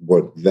like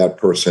what that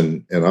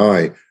person and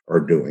I are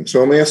doing?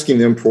 So I'm asking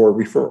them for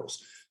referrals.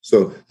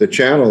 So the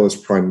channel is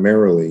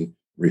primarily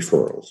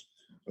referrals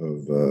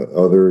of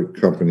other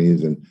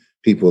companies and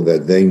people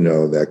that they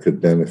know that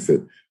could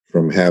benefit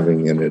from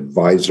having an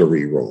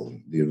advisory role,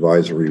 the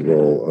advisory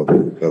role of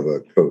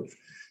a coach.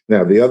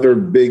 Now, the other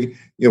big,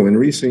 in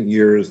recent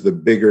years, the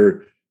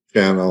bigger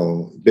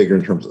channel, bigger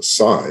in terms of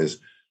size,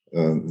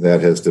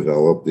 that has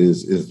developed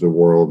is the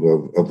world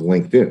of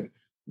LinkedIn,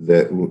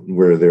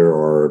 where there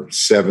are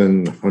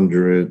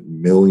 700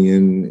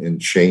 million and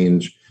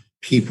change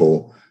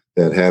people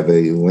that have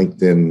a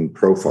LinkedIn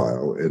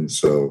profile. And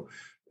so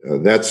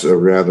that's a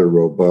rather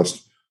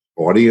robust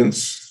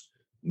audience.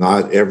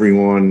 Not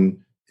everyone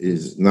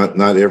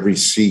not every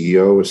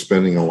CEO is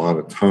spending a lot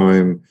of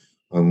time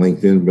on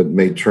LinkedIn, but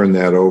may turn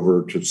that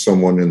over to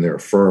someone in their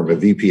firm, a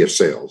VP of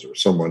sales or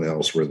someone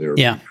else where they're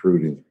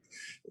recruiting.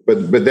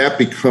 But that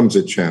becomes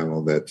a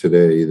channel that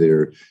today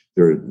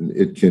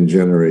it can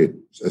generate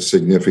a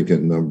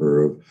significant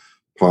number of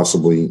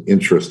possibly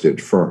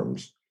interested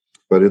firms.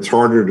 But it's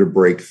harder to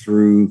break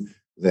through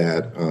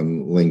that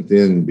on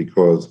LinkedIn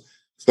because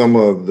some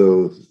of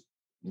those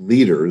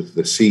leaders,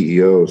 the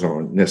CEOs,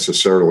 aren't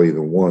necessarily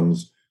the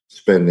ones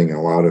spending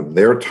a lot of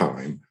their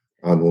time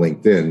on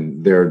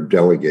LinkedIn. They're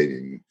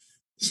delegating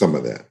some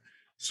of that.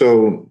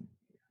 So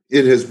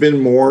it has been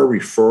more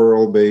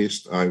referral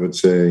based, I would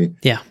say,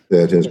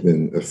 that has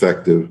been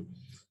effective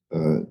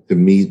to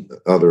meet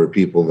other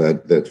people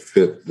that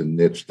fit the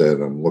niche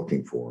that I'm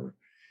looking for.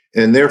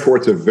 And therefore,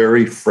 it's a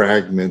very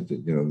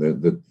fragmented,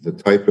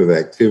 the type of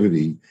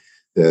activity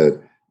that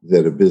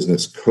a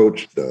business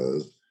coach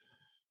does.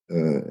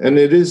 And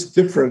it is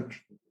different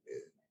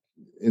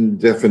in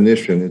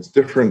definition. It's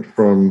different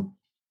from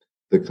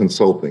the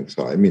consulting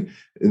side. I mean,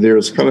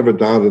 there's kind of a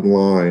dotted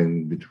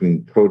line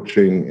between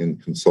coaching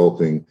and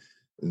consulting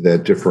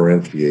that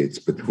differentiates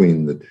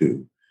between the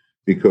two,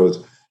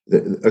 because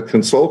a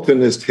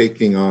consultant is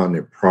taking on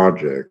a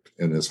project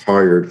and is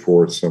hired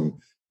for some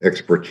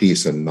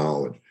expertise and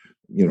knowledge.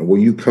 Will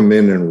you come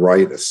in and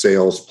write a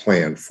sales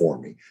plan for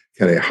me?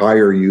 Can I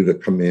hire you to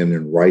come in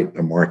and write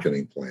a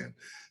marketing plan?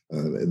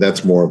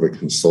 That's more of a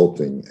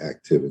consulting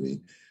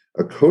activity.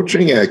 A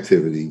coaching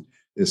activity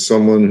is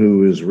someone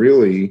who is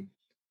really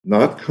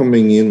not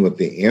coming in with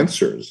the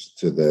answers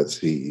to that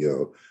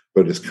CEO,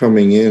 but is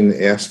coming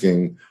in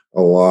asking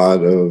a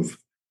lot of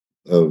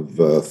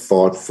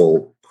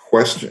thoughtful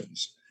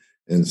questions.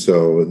 And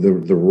so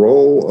the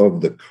role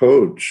of the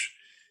coach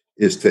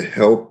is to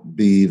help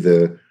be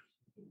the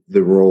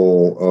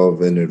role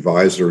of an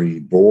advisory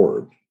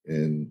board.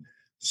 And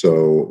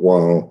so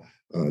while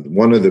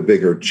one of the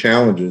bigger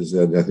challenges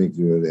that I think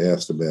you had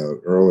asked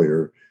about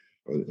earlier,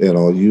 and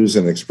I'll use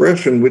an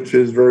expression which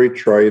is very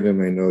trite,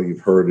 and I know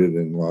you've heard it,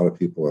 and a lot of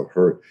people have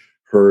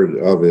heard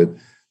of it.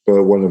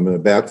 But what I'm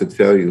about to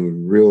tell you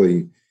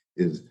really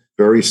is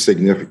very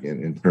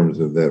significant in terms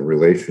of that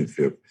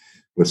relationship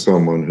with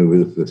someone who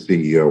is the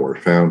CEO or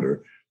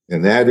founder.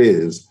 And that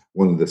is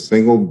one of the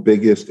single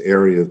biggest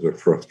areas of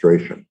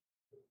frustration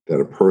that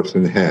a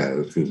person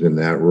has who's in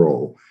that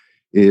role,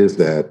 is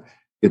that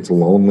it's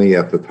lonely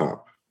at the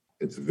top.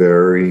 It's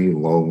very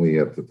lonely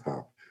at the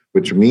top,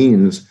 which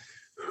means,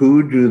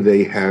 who do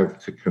they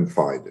have to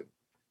confide in?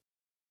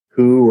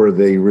 Who are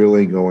they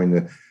really going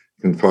to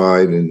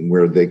confide in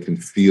where they can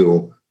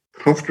feel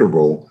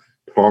comfortable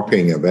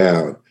talking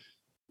about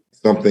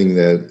something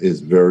that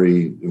is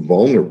very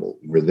vulnerable,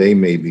 where they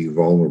may be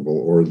vulnerable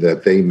or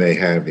that they may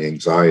have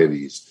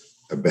anxieties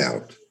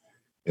about?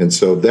 And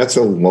so that's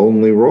a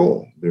lonely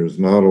role. There's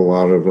not a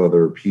lot of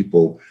other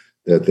people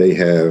that they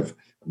have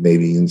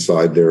maybe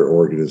inside their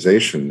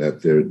organization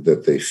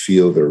that they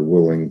feel they're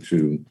willing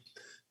to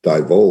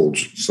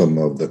divulge some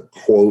of the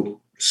quote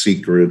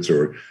secrets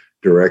or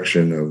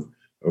direction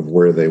of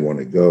where they want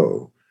to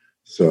go.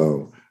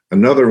 So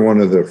another one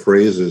of the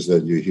phrases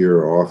that you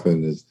hear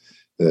often is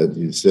that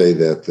you say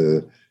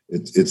that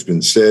it's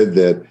been said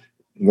that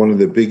one of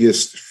the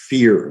biggest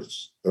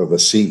fears of a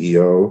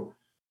CEO,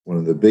 one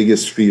of the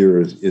biggest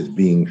fears is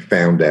being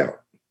found out.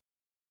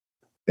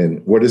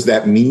 And what does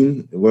that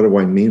mean? What do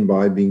I mean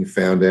by being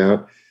found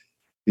out?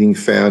 Being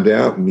found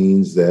out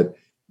means that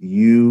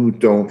you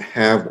don't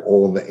have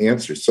all the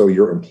answers. So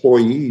your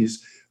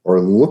employees are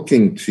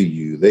looking to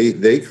you.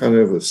 They kind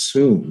of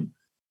assume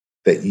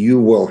that you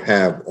will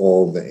have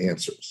all the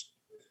answers.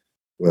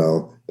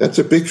 Well, that's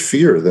a big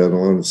fear that a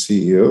lot of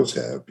CEOs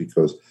have,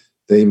 because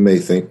they may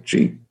think,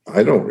 gee,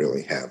 I don't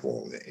really have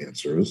all the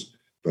answers,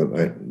 but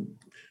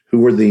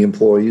who are the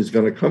employees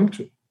going to come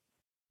to?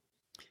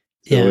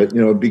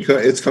 So,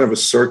 because it's kind of a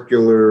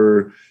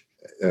circular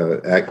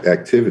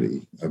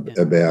activity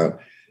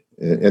about,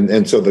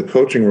 and so the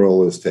coaching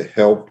role is to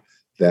help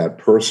that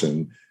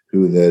person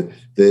who that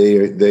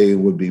they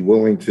would be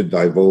willing to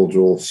divulge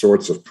all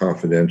sorts of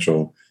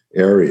confidential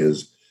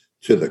areas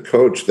to the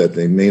coach that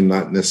they may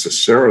not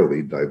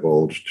necessarily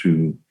divulge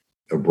to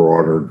a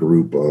broader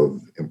group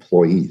of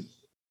employees.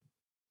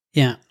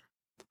 Yeah.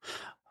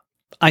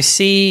 I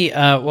see.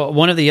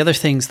 One of the other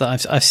things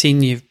that I've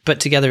seen you've put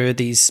together are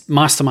these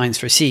masterminds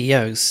for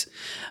CEOs,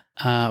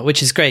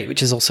 which is great.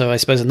 Which is also, I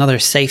suppose, another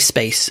safe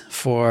space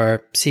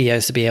for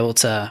CEOs to be able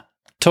to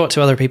talk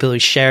to other people who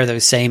share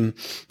those same,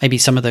 maybe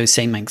some of those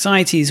same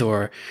anxieties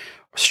or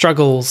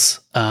struggles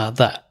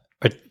that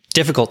are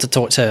difficult to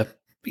talk to.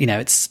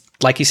 It's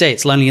like you say,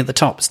 it's lonely at the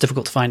top. It's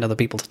difficult to find other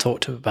people to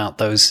talk to about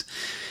those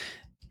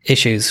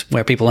issues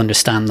where people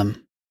understand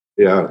them.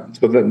 Yeah,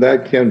 so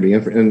that can be,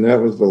 and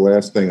that was the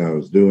last thing I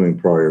was doing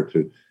prior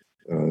to,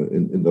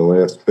 in the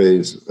last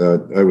phase.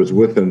 I was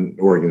with an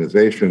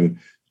organization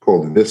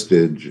called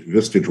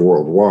Vistage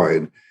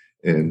Worldwide,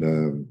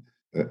 and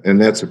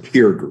that's a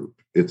peer group.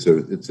 It's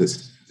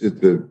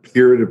a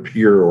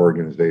peer-to-peer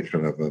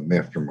organization of a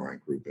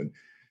mastermind group, and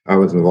I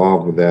was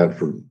involved with that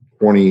for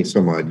 20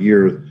 some odd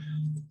years,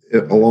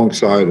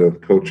 alongside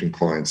of coaching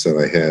clients that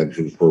I had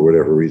who, for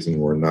whatever reason,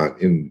 were not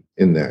in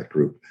that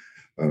group.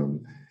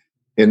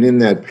 And in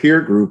that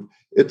peer group,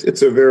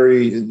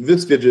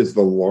 Vistage is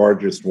the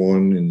largest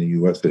one in the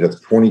U.S. It has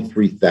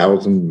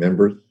 23,000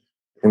 members,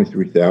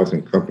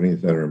 23,000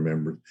 companies that are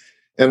members.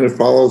 And it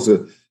follows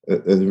a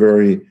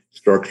very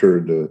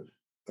structured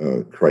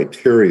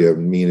criteria,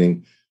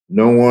 meaning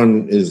no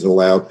one is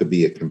allowed to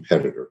be a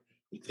competitor.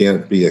 You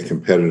can't be a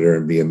competitor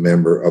and be a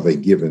member of a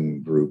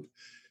given group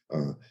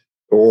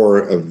or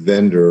a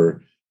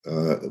vendor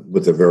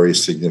with a very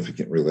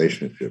significant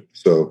relationship.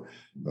 So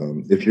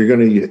if you're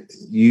going to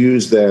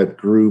use that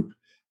group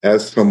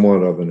as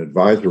somewhat of an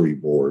advisory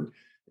board,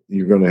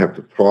 you're going to have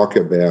to talk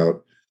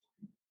about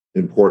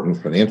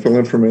important financial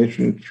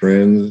information,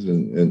 trends,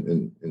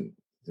 and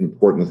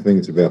important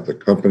things about the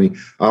company.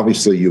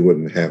 Obviously, you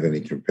wouldn't have any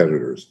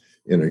competitors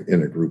in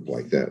a group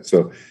like that.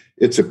 So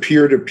it's a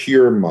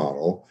peer-to-peer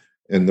model.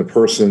 And the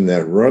person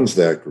that runs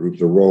that group,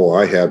 the role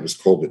I have is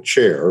called a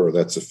chair, or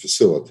that's a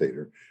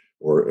facilitator,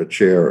 or a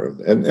chair,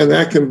 and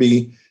that can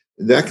be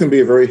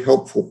a very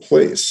helpful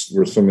place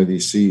where some of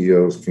these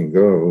CEOs can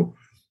go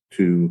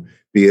to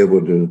be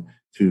able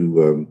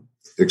to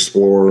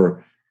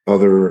explore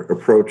other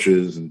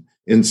approaches and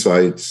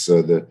insights.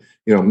 That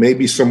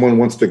maybe someone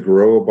wants to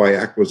grow by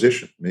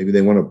acquisition. Maybe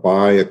they want to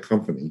buy a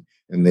company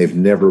and they've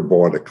never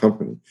bought a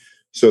company.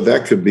 So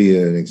that could be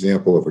an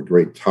example of a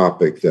great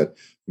topic that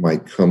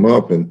might come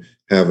up, and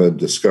have a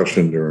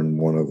discussion during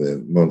one of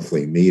the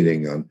monthly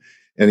meeting on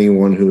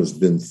anyone who has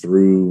been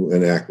through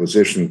an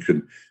acquisition.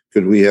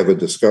 Could we have a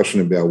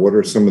discussion about what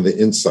are some of the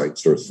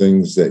insights or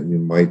things that you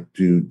might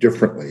do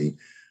differently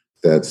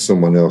that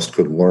someone else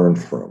could learn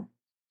from?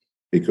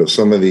 Because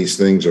some of these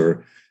things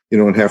you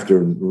don't have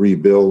to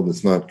rebuild.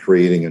 It's not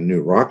creating a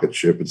new rocket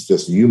ship. It's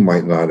just you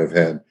might not have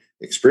had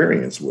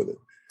experience with it.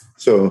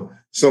 So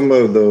some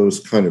of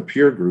those kind of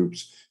peer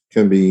groups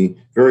can be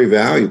very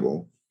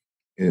valuable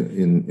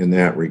in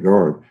that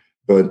regard.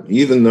 But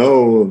even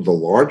though the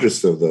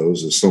largest of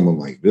those is someone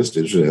like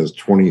Vistage, it has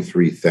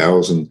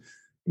 23,000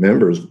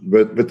 members,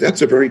 but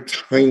that's a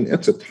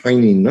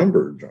tiny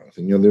number,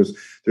 Jonathan.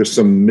 There's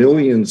some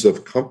millions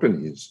of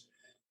companies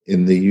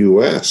in the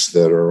U.S.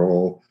 that are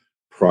all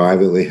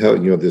privately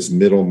held. This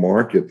middle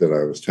market that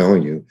I was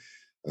telling you,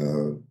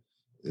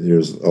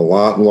 there's a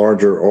lot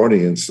larger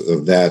audience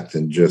of that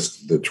than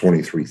just the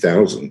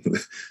 23,000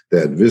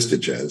 that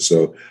Vistage has.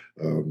 So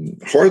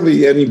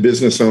hardly any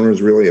business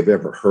owners really have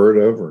ever heard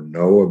of or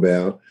know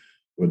about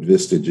what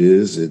Vistage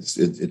is.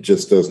 It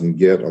just doesn't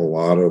get a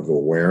lot of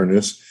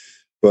awareness,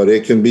 but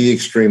it can be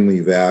extremely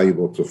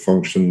valuable to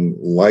function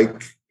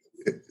like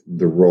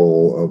the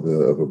role of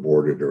a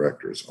board of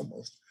directors,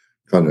 almost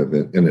kind of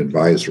an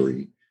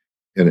advisory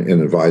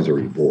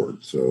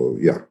board. So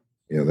yeah.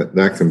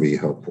 that can be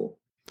helpful.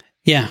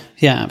 Yeah,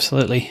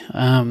 absolutely.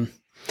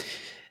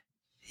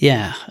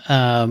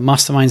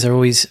 Masterminds are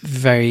always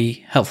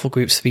very helpful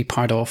groups to be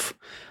part of,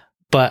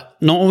 but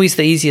not always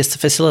the easiest to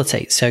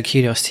facilitate. So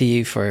kudos to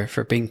you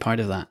for being part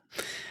of that.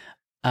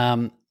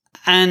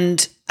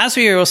 And as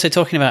we were also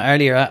talking about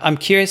earlier, I'm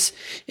curious,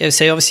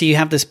 so obviously you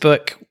have this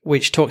book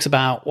which talks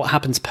about what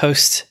happens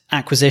post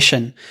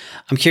acquisition.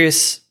 I'm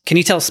curious, can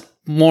you tell us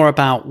more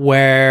about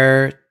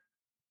where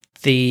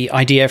the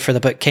idea for the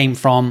book came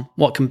from?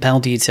 What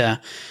compelled you to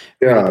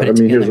really put it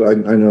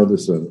together? I know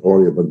this is an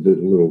audio, but a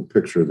little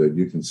picture that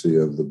you can see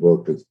of the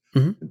book. It's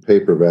in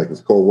paperback.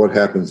 It's called What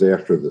Happens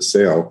After the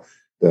Sale,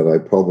 that I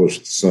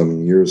published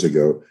some years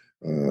ago.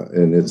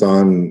 And it's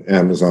on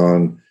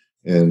Amazon,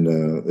 and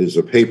there's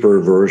a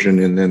paper version,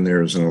 and then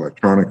there's an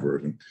electronic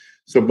version.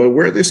 So, but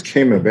where this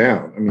came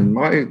about,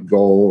 my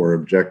goal or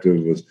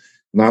objective was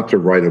not to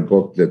write a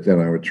book that then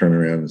I would turn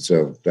around and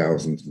sell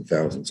thousands and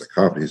thousands of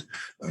copies.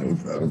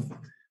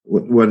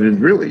 What it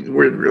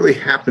really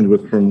happened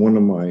with from one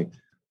of my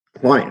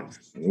clients,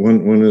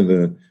 one of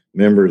the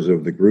members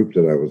of the group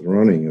that I was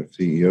running of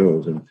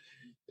CEOs,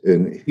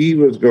 and he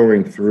was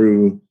going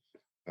through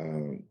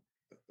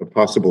a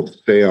possible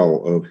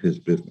sale of his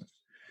business.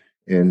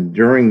 And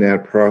during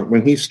that process,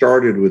 when he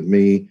started with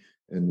me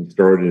and he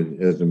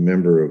started as a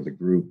member of the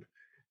group,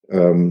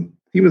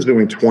 he was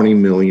doing 20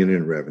 million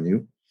in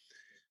revenue.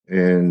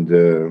 And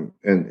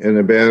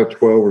about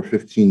 12 or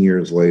 15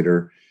 years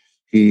later,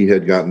 he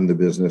had gotten the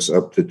business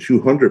up to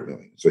 200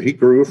 million. So he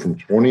grew from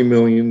 20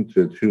 million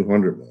to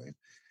 200 million.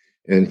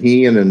 And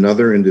he and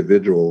another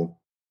individual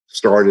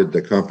started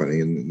the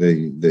company, and they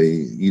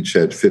each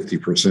had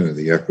 50% of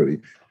the equity,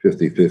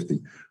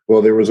 50-50.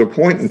 Well, there was a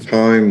point in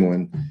time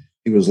when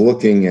he was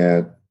looking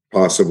at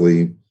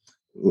possibly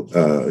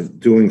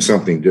doing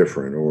something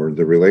different, or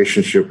the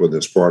relationship with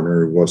his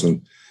partner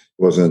wasn't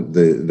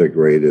the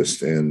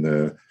greatest, and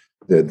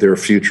that their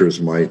futures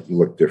might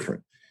look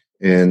different.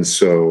 And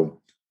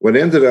so what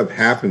ended up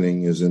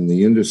happening is, in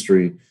the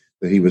industry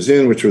that he was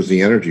in, which was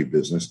the energy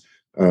business,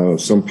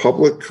 some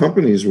public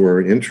companies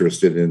were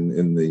interested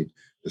in the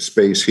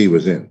space he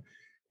was in.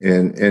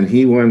 And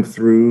he went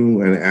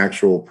through an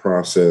actual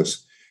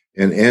process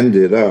and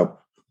ended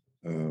up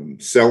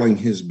selling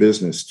his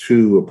business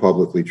to a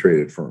publicly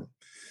traded firm.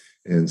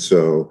 And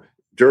so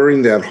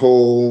during that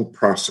whole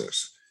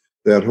process,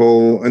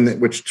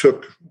 which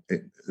took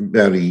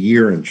about a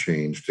year and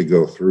change to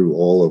go through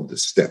all of the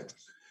steps,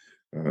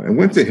 I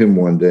went to him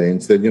one day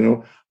and said,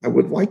 I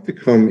would like to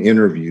come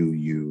interview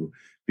you,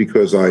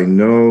 because I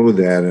know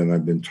that, and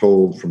I've been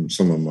told from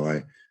some of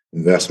my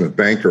investment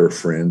banker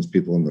friends,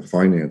 people in the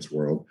finance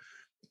world,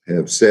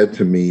 have said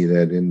to me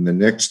that in the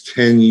next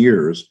 10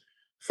 years,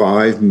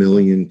 5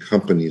 million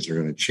companies are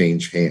going to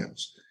change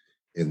hands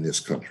in this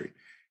country.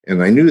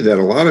 And I knew that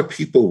a lot of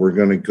people were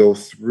going to go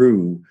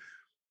through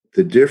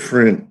the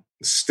different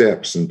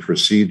steps and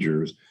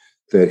procedures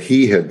that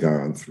he had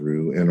gone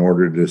through in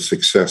order to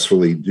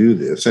successfully do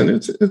this. And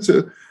it's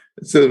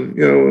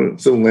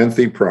a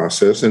lengthy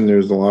process, and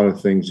there's a lot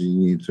of things you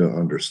need to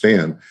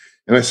understand.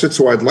 And I said,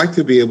 so I'd like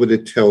to be able to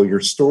tell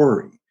your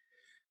story.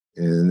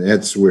 And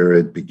that's where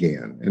it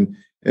began.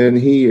 And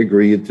he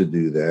agreed to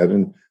do that.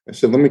 And I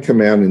said, let me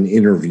come out and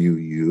interview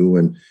you.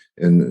 And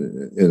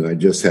I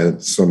just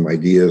had some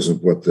ideas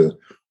of what the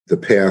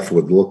path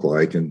would look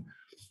like, and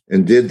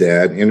did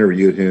that,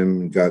 interviewed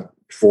him, got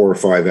 4 or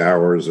 5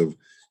 hours of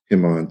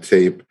him on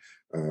tape,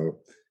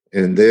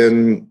 and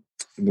then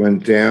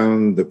went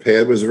down the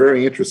path. It was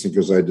very interesting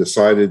because I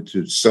decided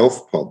to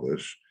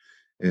self-publish.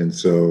 And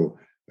so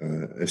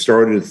I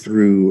started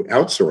through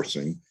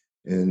outsourcing,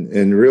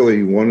 and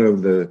really one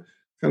of the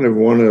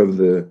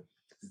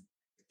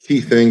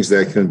key things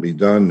that can be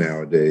done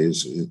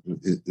nowadays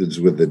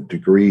is with a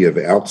degree of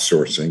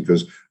outsourcing,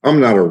 because I'm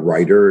not a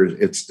writer.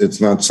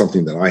 It's not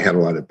something that I had a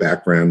lot of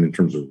background in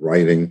terms of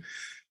writing,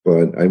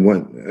 but I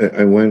went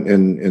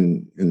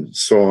and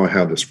saw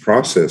how this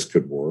process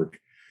could work,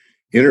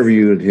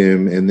 interviewed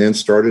him, and then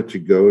started to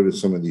go to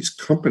some of these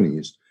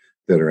companies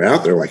that are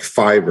out there, like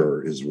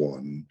Fiverr is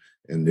one,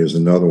 and there's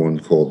another one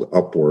called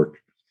Upwork.com.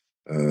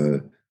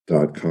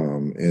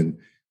 And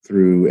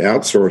through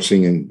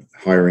outsourcing and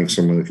hiring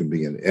someone who can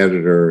be an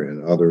editor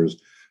and others,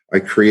 I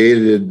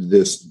created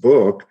this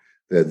book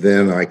that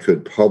then I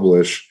could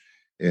publish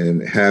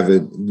and have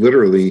it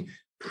literally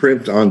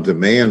print on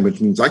demand, which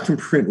means I can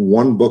print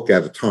one book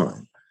at a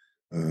time.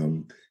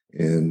 And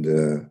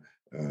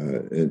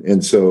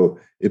so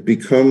it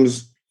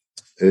becomes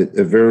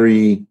a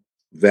very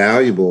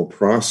valuable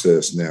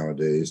process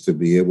nowadays to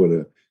be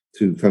able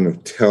to kind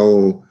of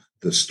tell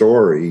the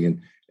story.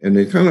 And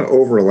it kind of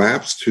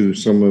overlaps to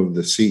some of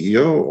the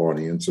CEO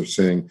audience of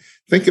saying,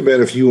 think about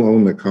if you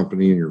own the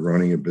company and you're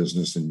running a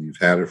business and you've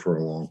had it for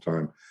a long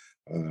time.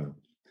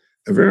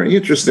 A very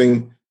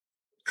interesting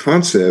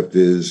concept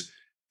is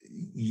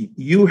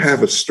you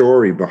have a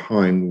story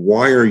behind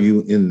why are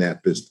you in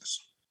that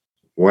business?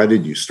 Why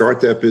did you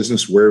start that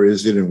business? Where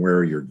is it, and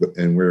where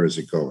is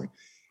it going?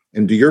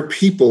 And do your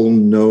people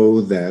know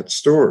that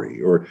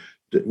story? Or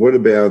what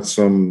about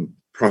some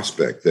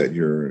prospect that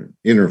you're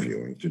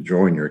interviewing to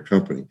join your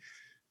company,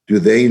 do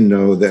they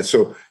know that?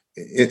 So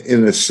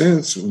in a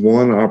sense,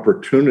 one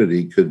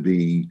opportunity could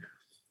be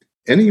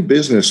any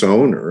business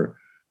owner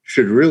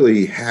should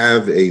really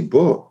have a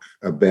book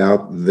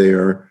about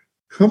their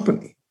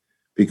company,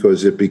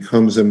 because it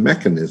becomes a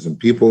mechanism.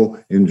 People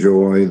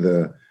enjoy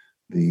the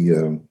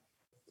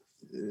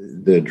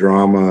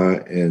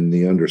drama and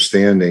the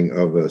understanding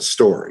of a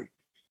story.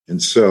 And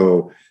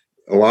so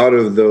a lot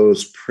of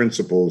those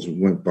principles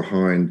went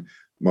behind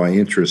my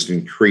interest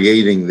in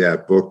creating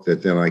that book,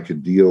 that then I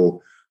could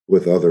deal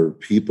with other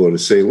people to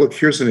say, look,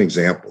 here's an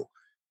example.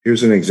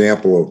 Here's an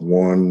example of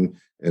one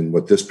and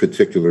what this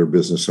particular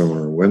business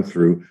owner went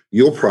through.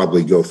 You'll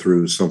probably go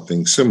through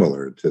something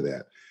similar to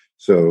that.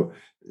 So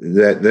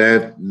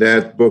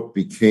that book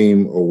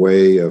became a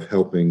way of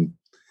helping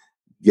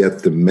get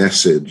the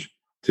message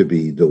to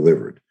be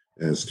delivered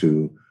as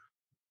to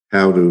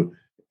how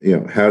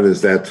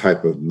does that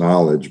type of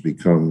knowledge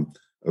become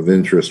of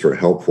interest or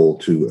helpful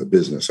to a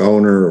business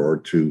owner or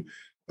to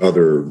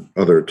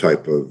other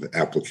type of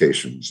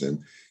applications.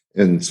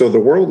 And so the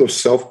world of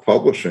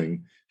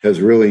self-publishing has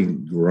really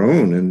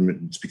grown,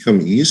 and it's become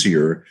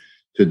easier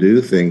to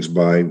do things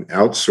by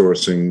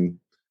outsourcing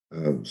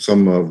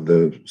some of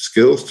the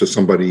skills to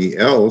somebody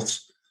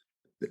else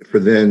for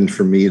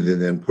me to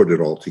then put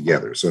it all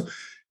together. So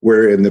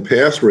where in the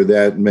past where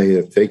that may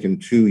have taken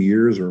 2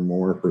 years or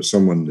more for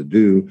someone to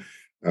do,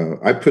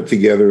 I put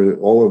together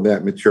all of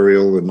that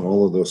material and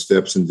all of those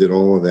steps and did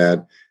all of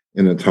that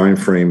in a time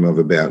frame of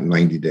about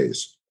 90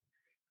 days.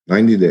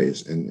 90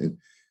 days,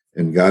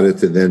 and got it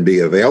to then be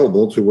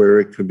available to where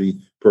it could be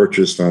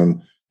purchased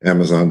on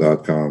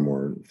Amazon.com,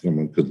 or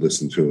someone could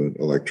listen to it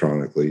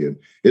electronically. And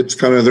it's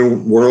kind of the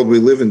world we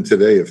live in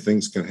today. If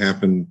things can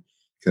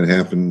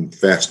happen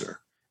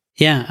faster.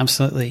 Yeah,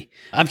 absolutely.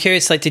 I'm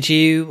curious, did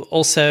you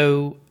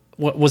also,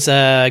 was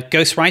a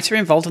ghostwriter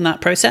involved in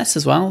that process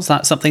as well? Is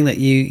that something that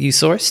you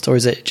sourced, or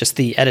is it just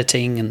the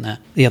editing and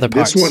the other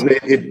parts? This one,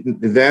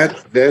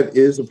 that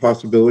is a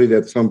possibility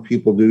that some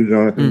people do,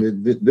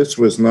 Jonathan. This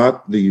was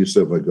not the use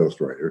of a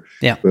ghostwriter.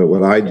 Yeah. But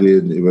what I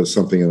did, it was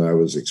something that I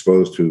was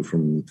exposed to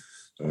from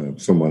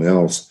someone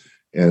else,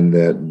 and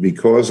that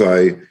because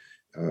I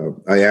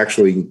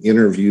actually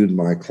interviewed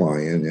my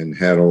client and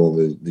had all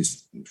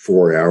these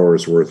 4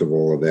 hours worth of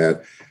all of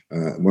that.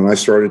 When I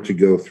started to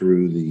go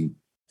through the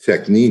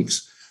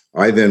techniques,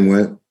 I then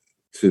went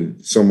to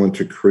someone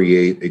to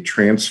create a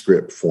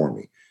transcript for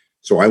me.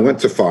 So I went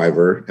to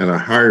Fiverr and I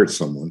hired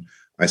someone.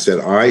 I said,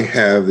 I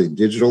have a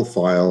digital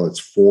file. It's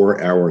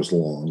 4 hours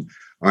long.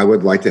 I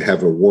would like to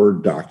have a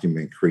Word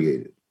document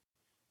created.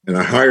 And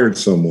I hired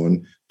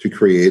someone to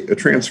create a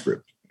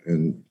transcript.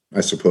 And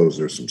I suppose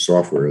there's some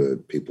software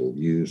that people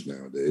use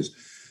nowadays,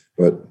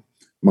 but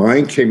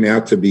mine came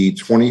out to be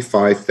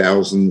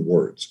 25,000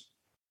 words.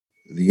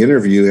 The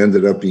interview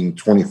ended up being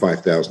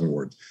 25,000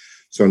 words.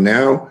 So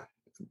now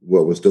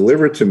what was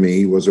delivered to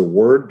me was a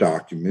Word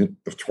document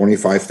of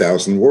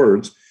 25,000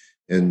 words.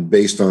 And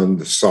based on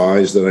the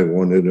size that I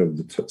wanted of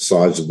the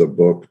size of the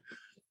book,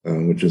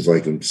 which is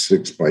like a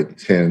 6 by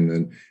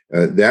 10,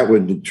 and that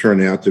would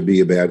turn out to be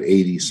about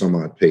 80 some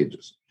odd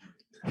pages.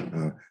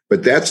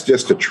 But that's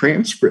just a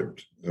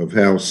transcript of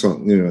how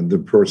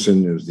the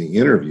person is the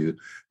interview.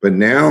 But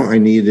now I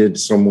needed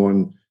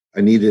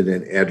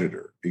an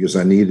editor, because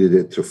I needed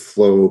it to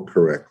flow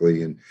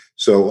correctly. And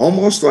so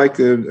almost like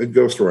a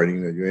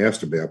ghostwriting that you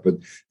asked about. But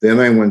then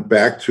I went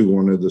back to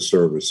one of the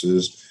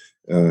services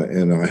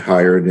and I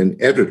hired an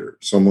editor,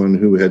 someone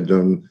who had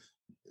been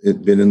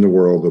in the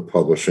world of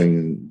publishing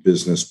and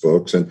business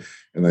books. And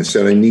I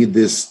said, I need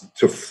this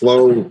to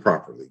flow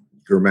properly,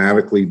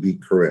 grammatically be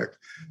correct.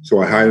 So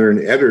I hired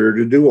an editor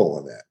to do all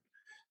of that.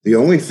 The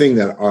only thing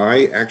that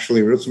I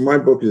actually wrote, so my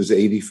book is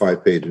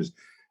 85 pages.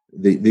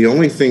 The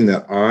only thing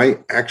that I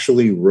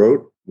actually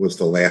wrote was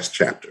the last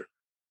chapter.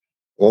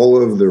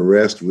 All of the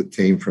rest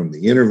came from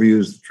the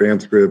interviews, the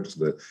transcripts,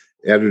 the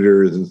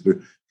editors,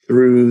 and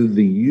through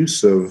the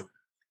use of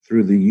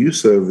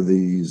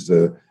these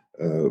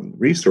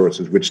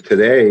resources, which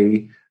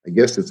today, I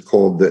guess it's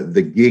called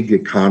the gig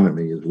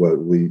economy, is what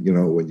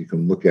what you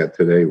can look at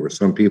today, where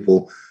some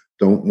people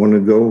don't want to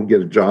go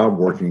get a job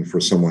working for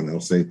someone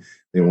else.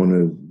 They want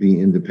to be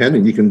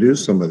independent. You can do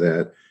some of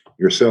that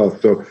yourself.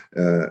 So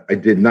I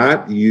did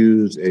not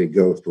use a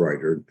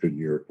ghostwriter, to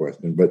your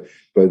question, but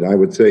I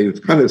would say it's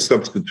kind of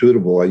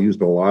substitutable. I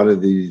used a lot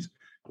of these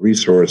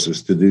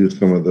resources to do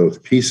some of those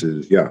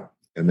pieces. Yeah.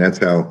 And that's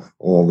how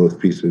all those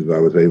pieces I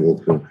was able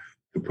to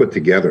put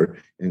together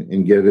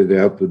and get it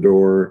out the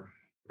door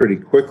pretty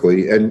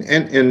quickly. And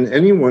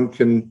anyone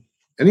can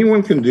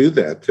do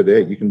that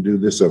today. You can do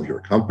this of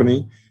your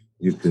company.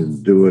 You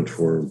can do it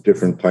for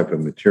different type of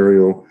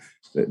material.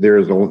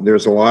 There's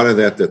a lot of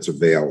that's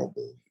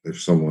available.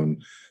 If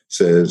someone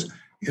says,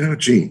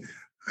 gee,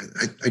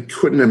 I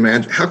couldn't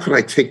imagine, how could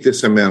I take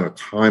this amount of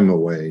time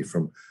away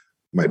from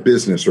my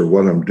business or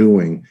what I'm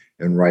doing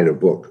and write a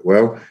book?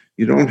 Well,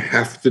 you don't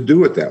have to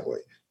do it that way.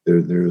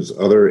 There's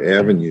other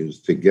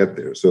avenues to get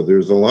there. So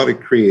there's a lot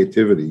of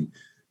creativity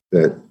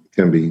that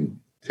can be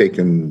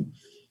taken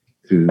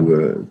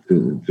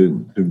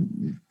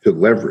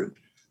leverage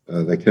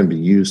that can be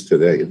used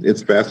today.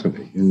 It's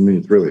fascinating. I mean,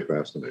 it's really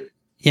fascinating.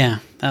 Yeah,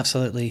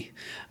 absolutely.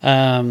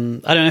 I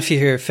don't know if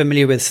you're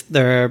familiar with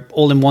their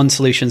all-in-one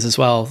solutions as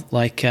well,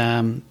 like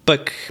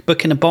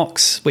Book in a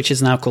Box, which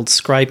is now called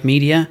Scribe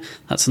Media.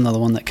 That's another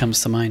one that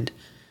comes to mind.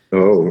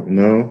 Oh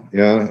no,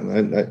 yeah.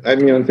 I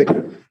mean, I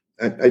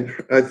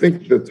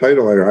think the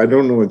title. I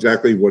don't know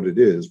exactly what it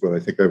is, but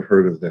I think I've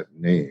heard of that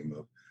name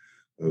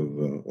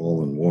of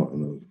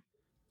all-in-one.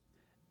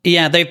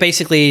 Yeah, they've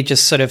basically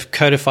just sort of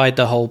codified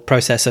the whole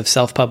process of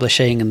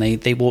self-publishing, and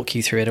they walk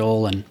you through it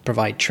all and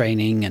provide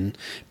training and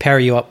pair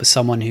you up with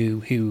someone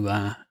who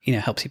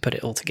helps you put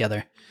it all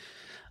together.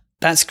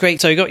 That's great.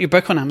 So you got your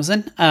book on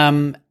Amazon.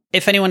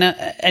 If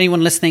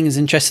anyone listening is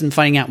interested in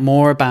finding out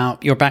more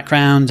about your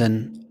background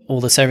and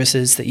all the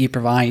services that you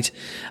provide,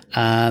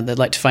 they'd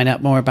like to find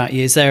out more about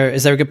you, is there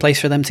a good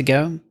place for them to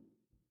go?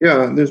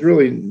 Yeah, there's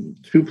really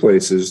two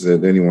places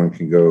that anyone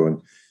can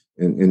go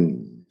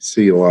and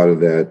see a lot of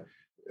that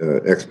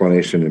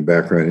explanation and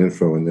background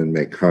info, and then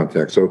make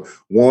contact. So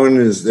one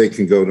is they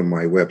can go to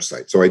my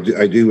website. So I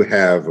do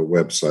have a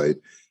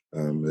website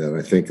that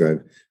I think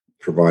I've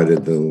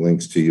provided the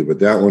links to you, but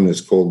that one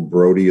is called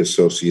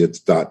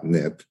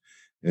BrodyAssociates.net,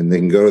 and they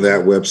can go to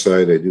that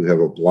website. I do have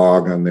a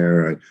blog on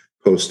there. I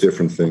post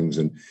different things,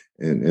 and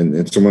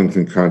someone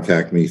can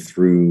contact me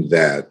through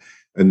that.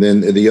 And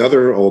then the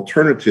other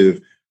alternative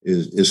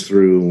is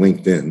through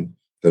LinkedIn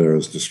that I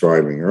was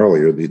describing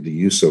earlier, the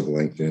use of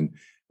LinkedIn.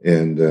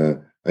 And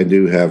I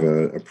do have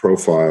a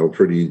profile,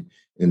 pretty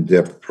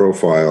in-depth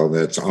profile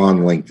that's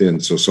on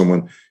LinkedIn. So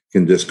someone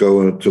can just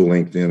go to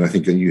LinkedIn. I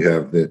think you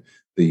have the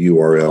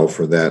URL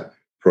for that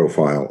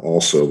profile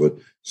also, but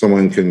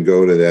someone can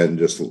go to that and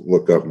just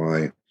look up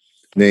my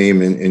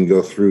name and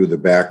go through the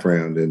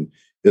background, and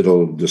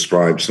it'll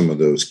describe some of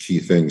those key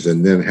things,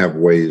 and then have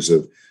ways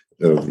of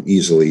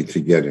easily to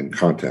get in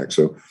contact.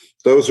 So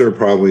those are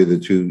probably the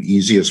two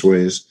easiest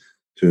ways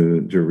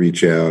to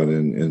reach out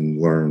and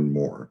learn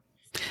more.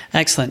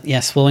 Excellent.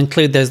 Yes, we'll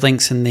include those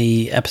links in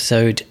the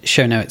episode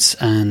show notes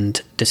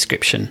and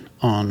description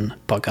on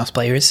podcast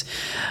players.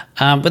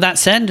 With that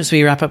said, as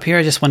we wrap up here,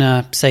 I just want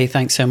to say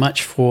thanks so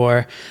much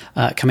for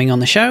coming on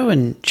the show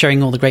and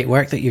sharing all the great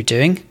work that you're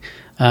doing.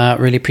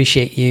 Really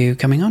appreciate you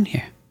coming on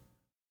here.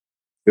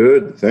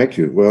 Good. Thank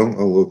you. Well,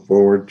 I'll look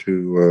forward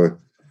to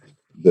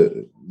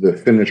the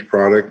finished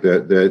product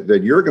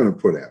that you're going to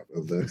put out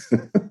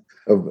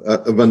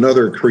of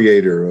another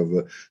creator,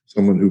 of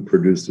someone who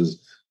produces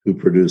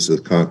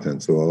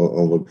content. So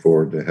I'll look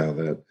forward to how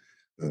that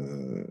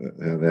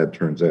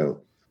turns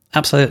out.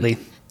 Absolutely.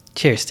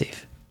 Cheers,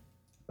 Steve.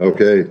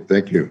 Okay.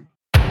 Thank you.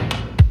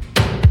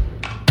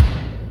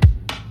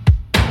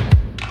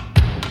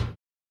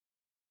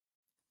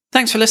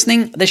 Thanks for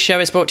listening. This show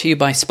is brought to you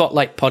by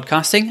Spotlight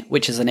Podcasting,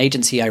 which is an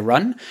agency I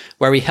run,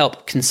 where we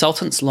help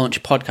consultants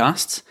launch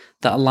podcasts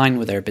that align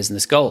with their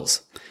business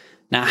goals.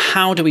 Now,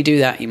 how do we do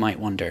that, you might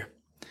wonder?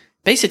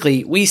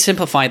 Basically, we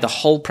simplify the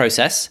whole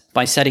process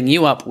by setting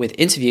you up with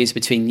interviews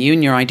between you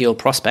and your ideal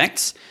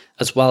prospects,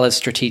 as well as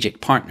strategic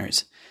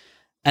partners.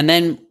 And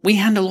then we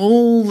handle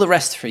all the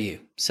rest for you.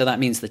 So that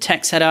means the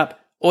tech setup,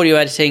 audio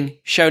editing,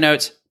 show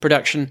notes,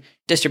 production,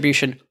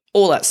 distribution,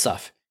 all that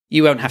stuff.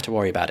 You won't have to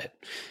worry about it.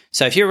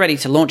 So if you're ready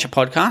to launch a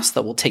podcast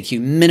that will take you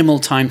minimal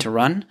time to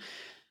run,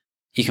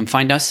 you can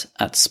find us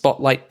at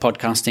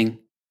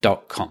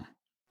spotlightpodcasting.com.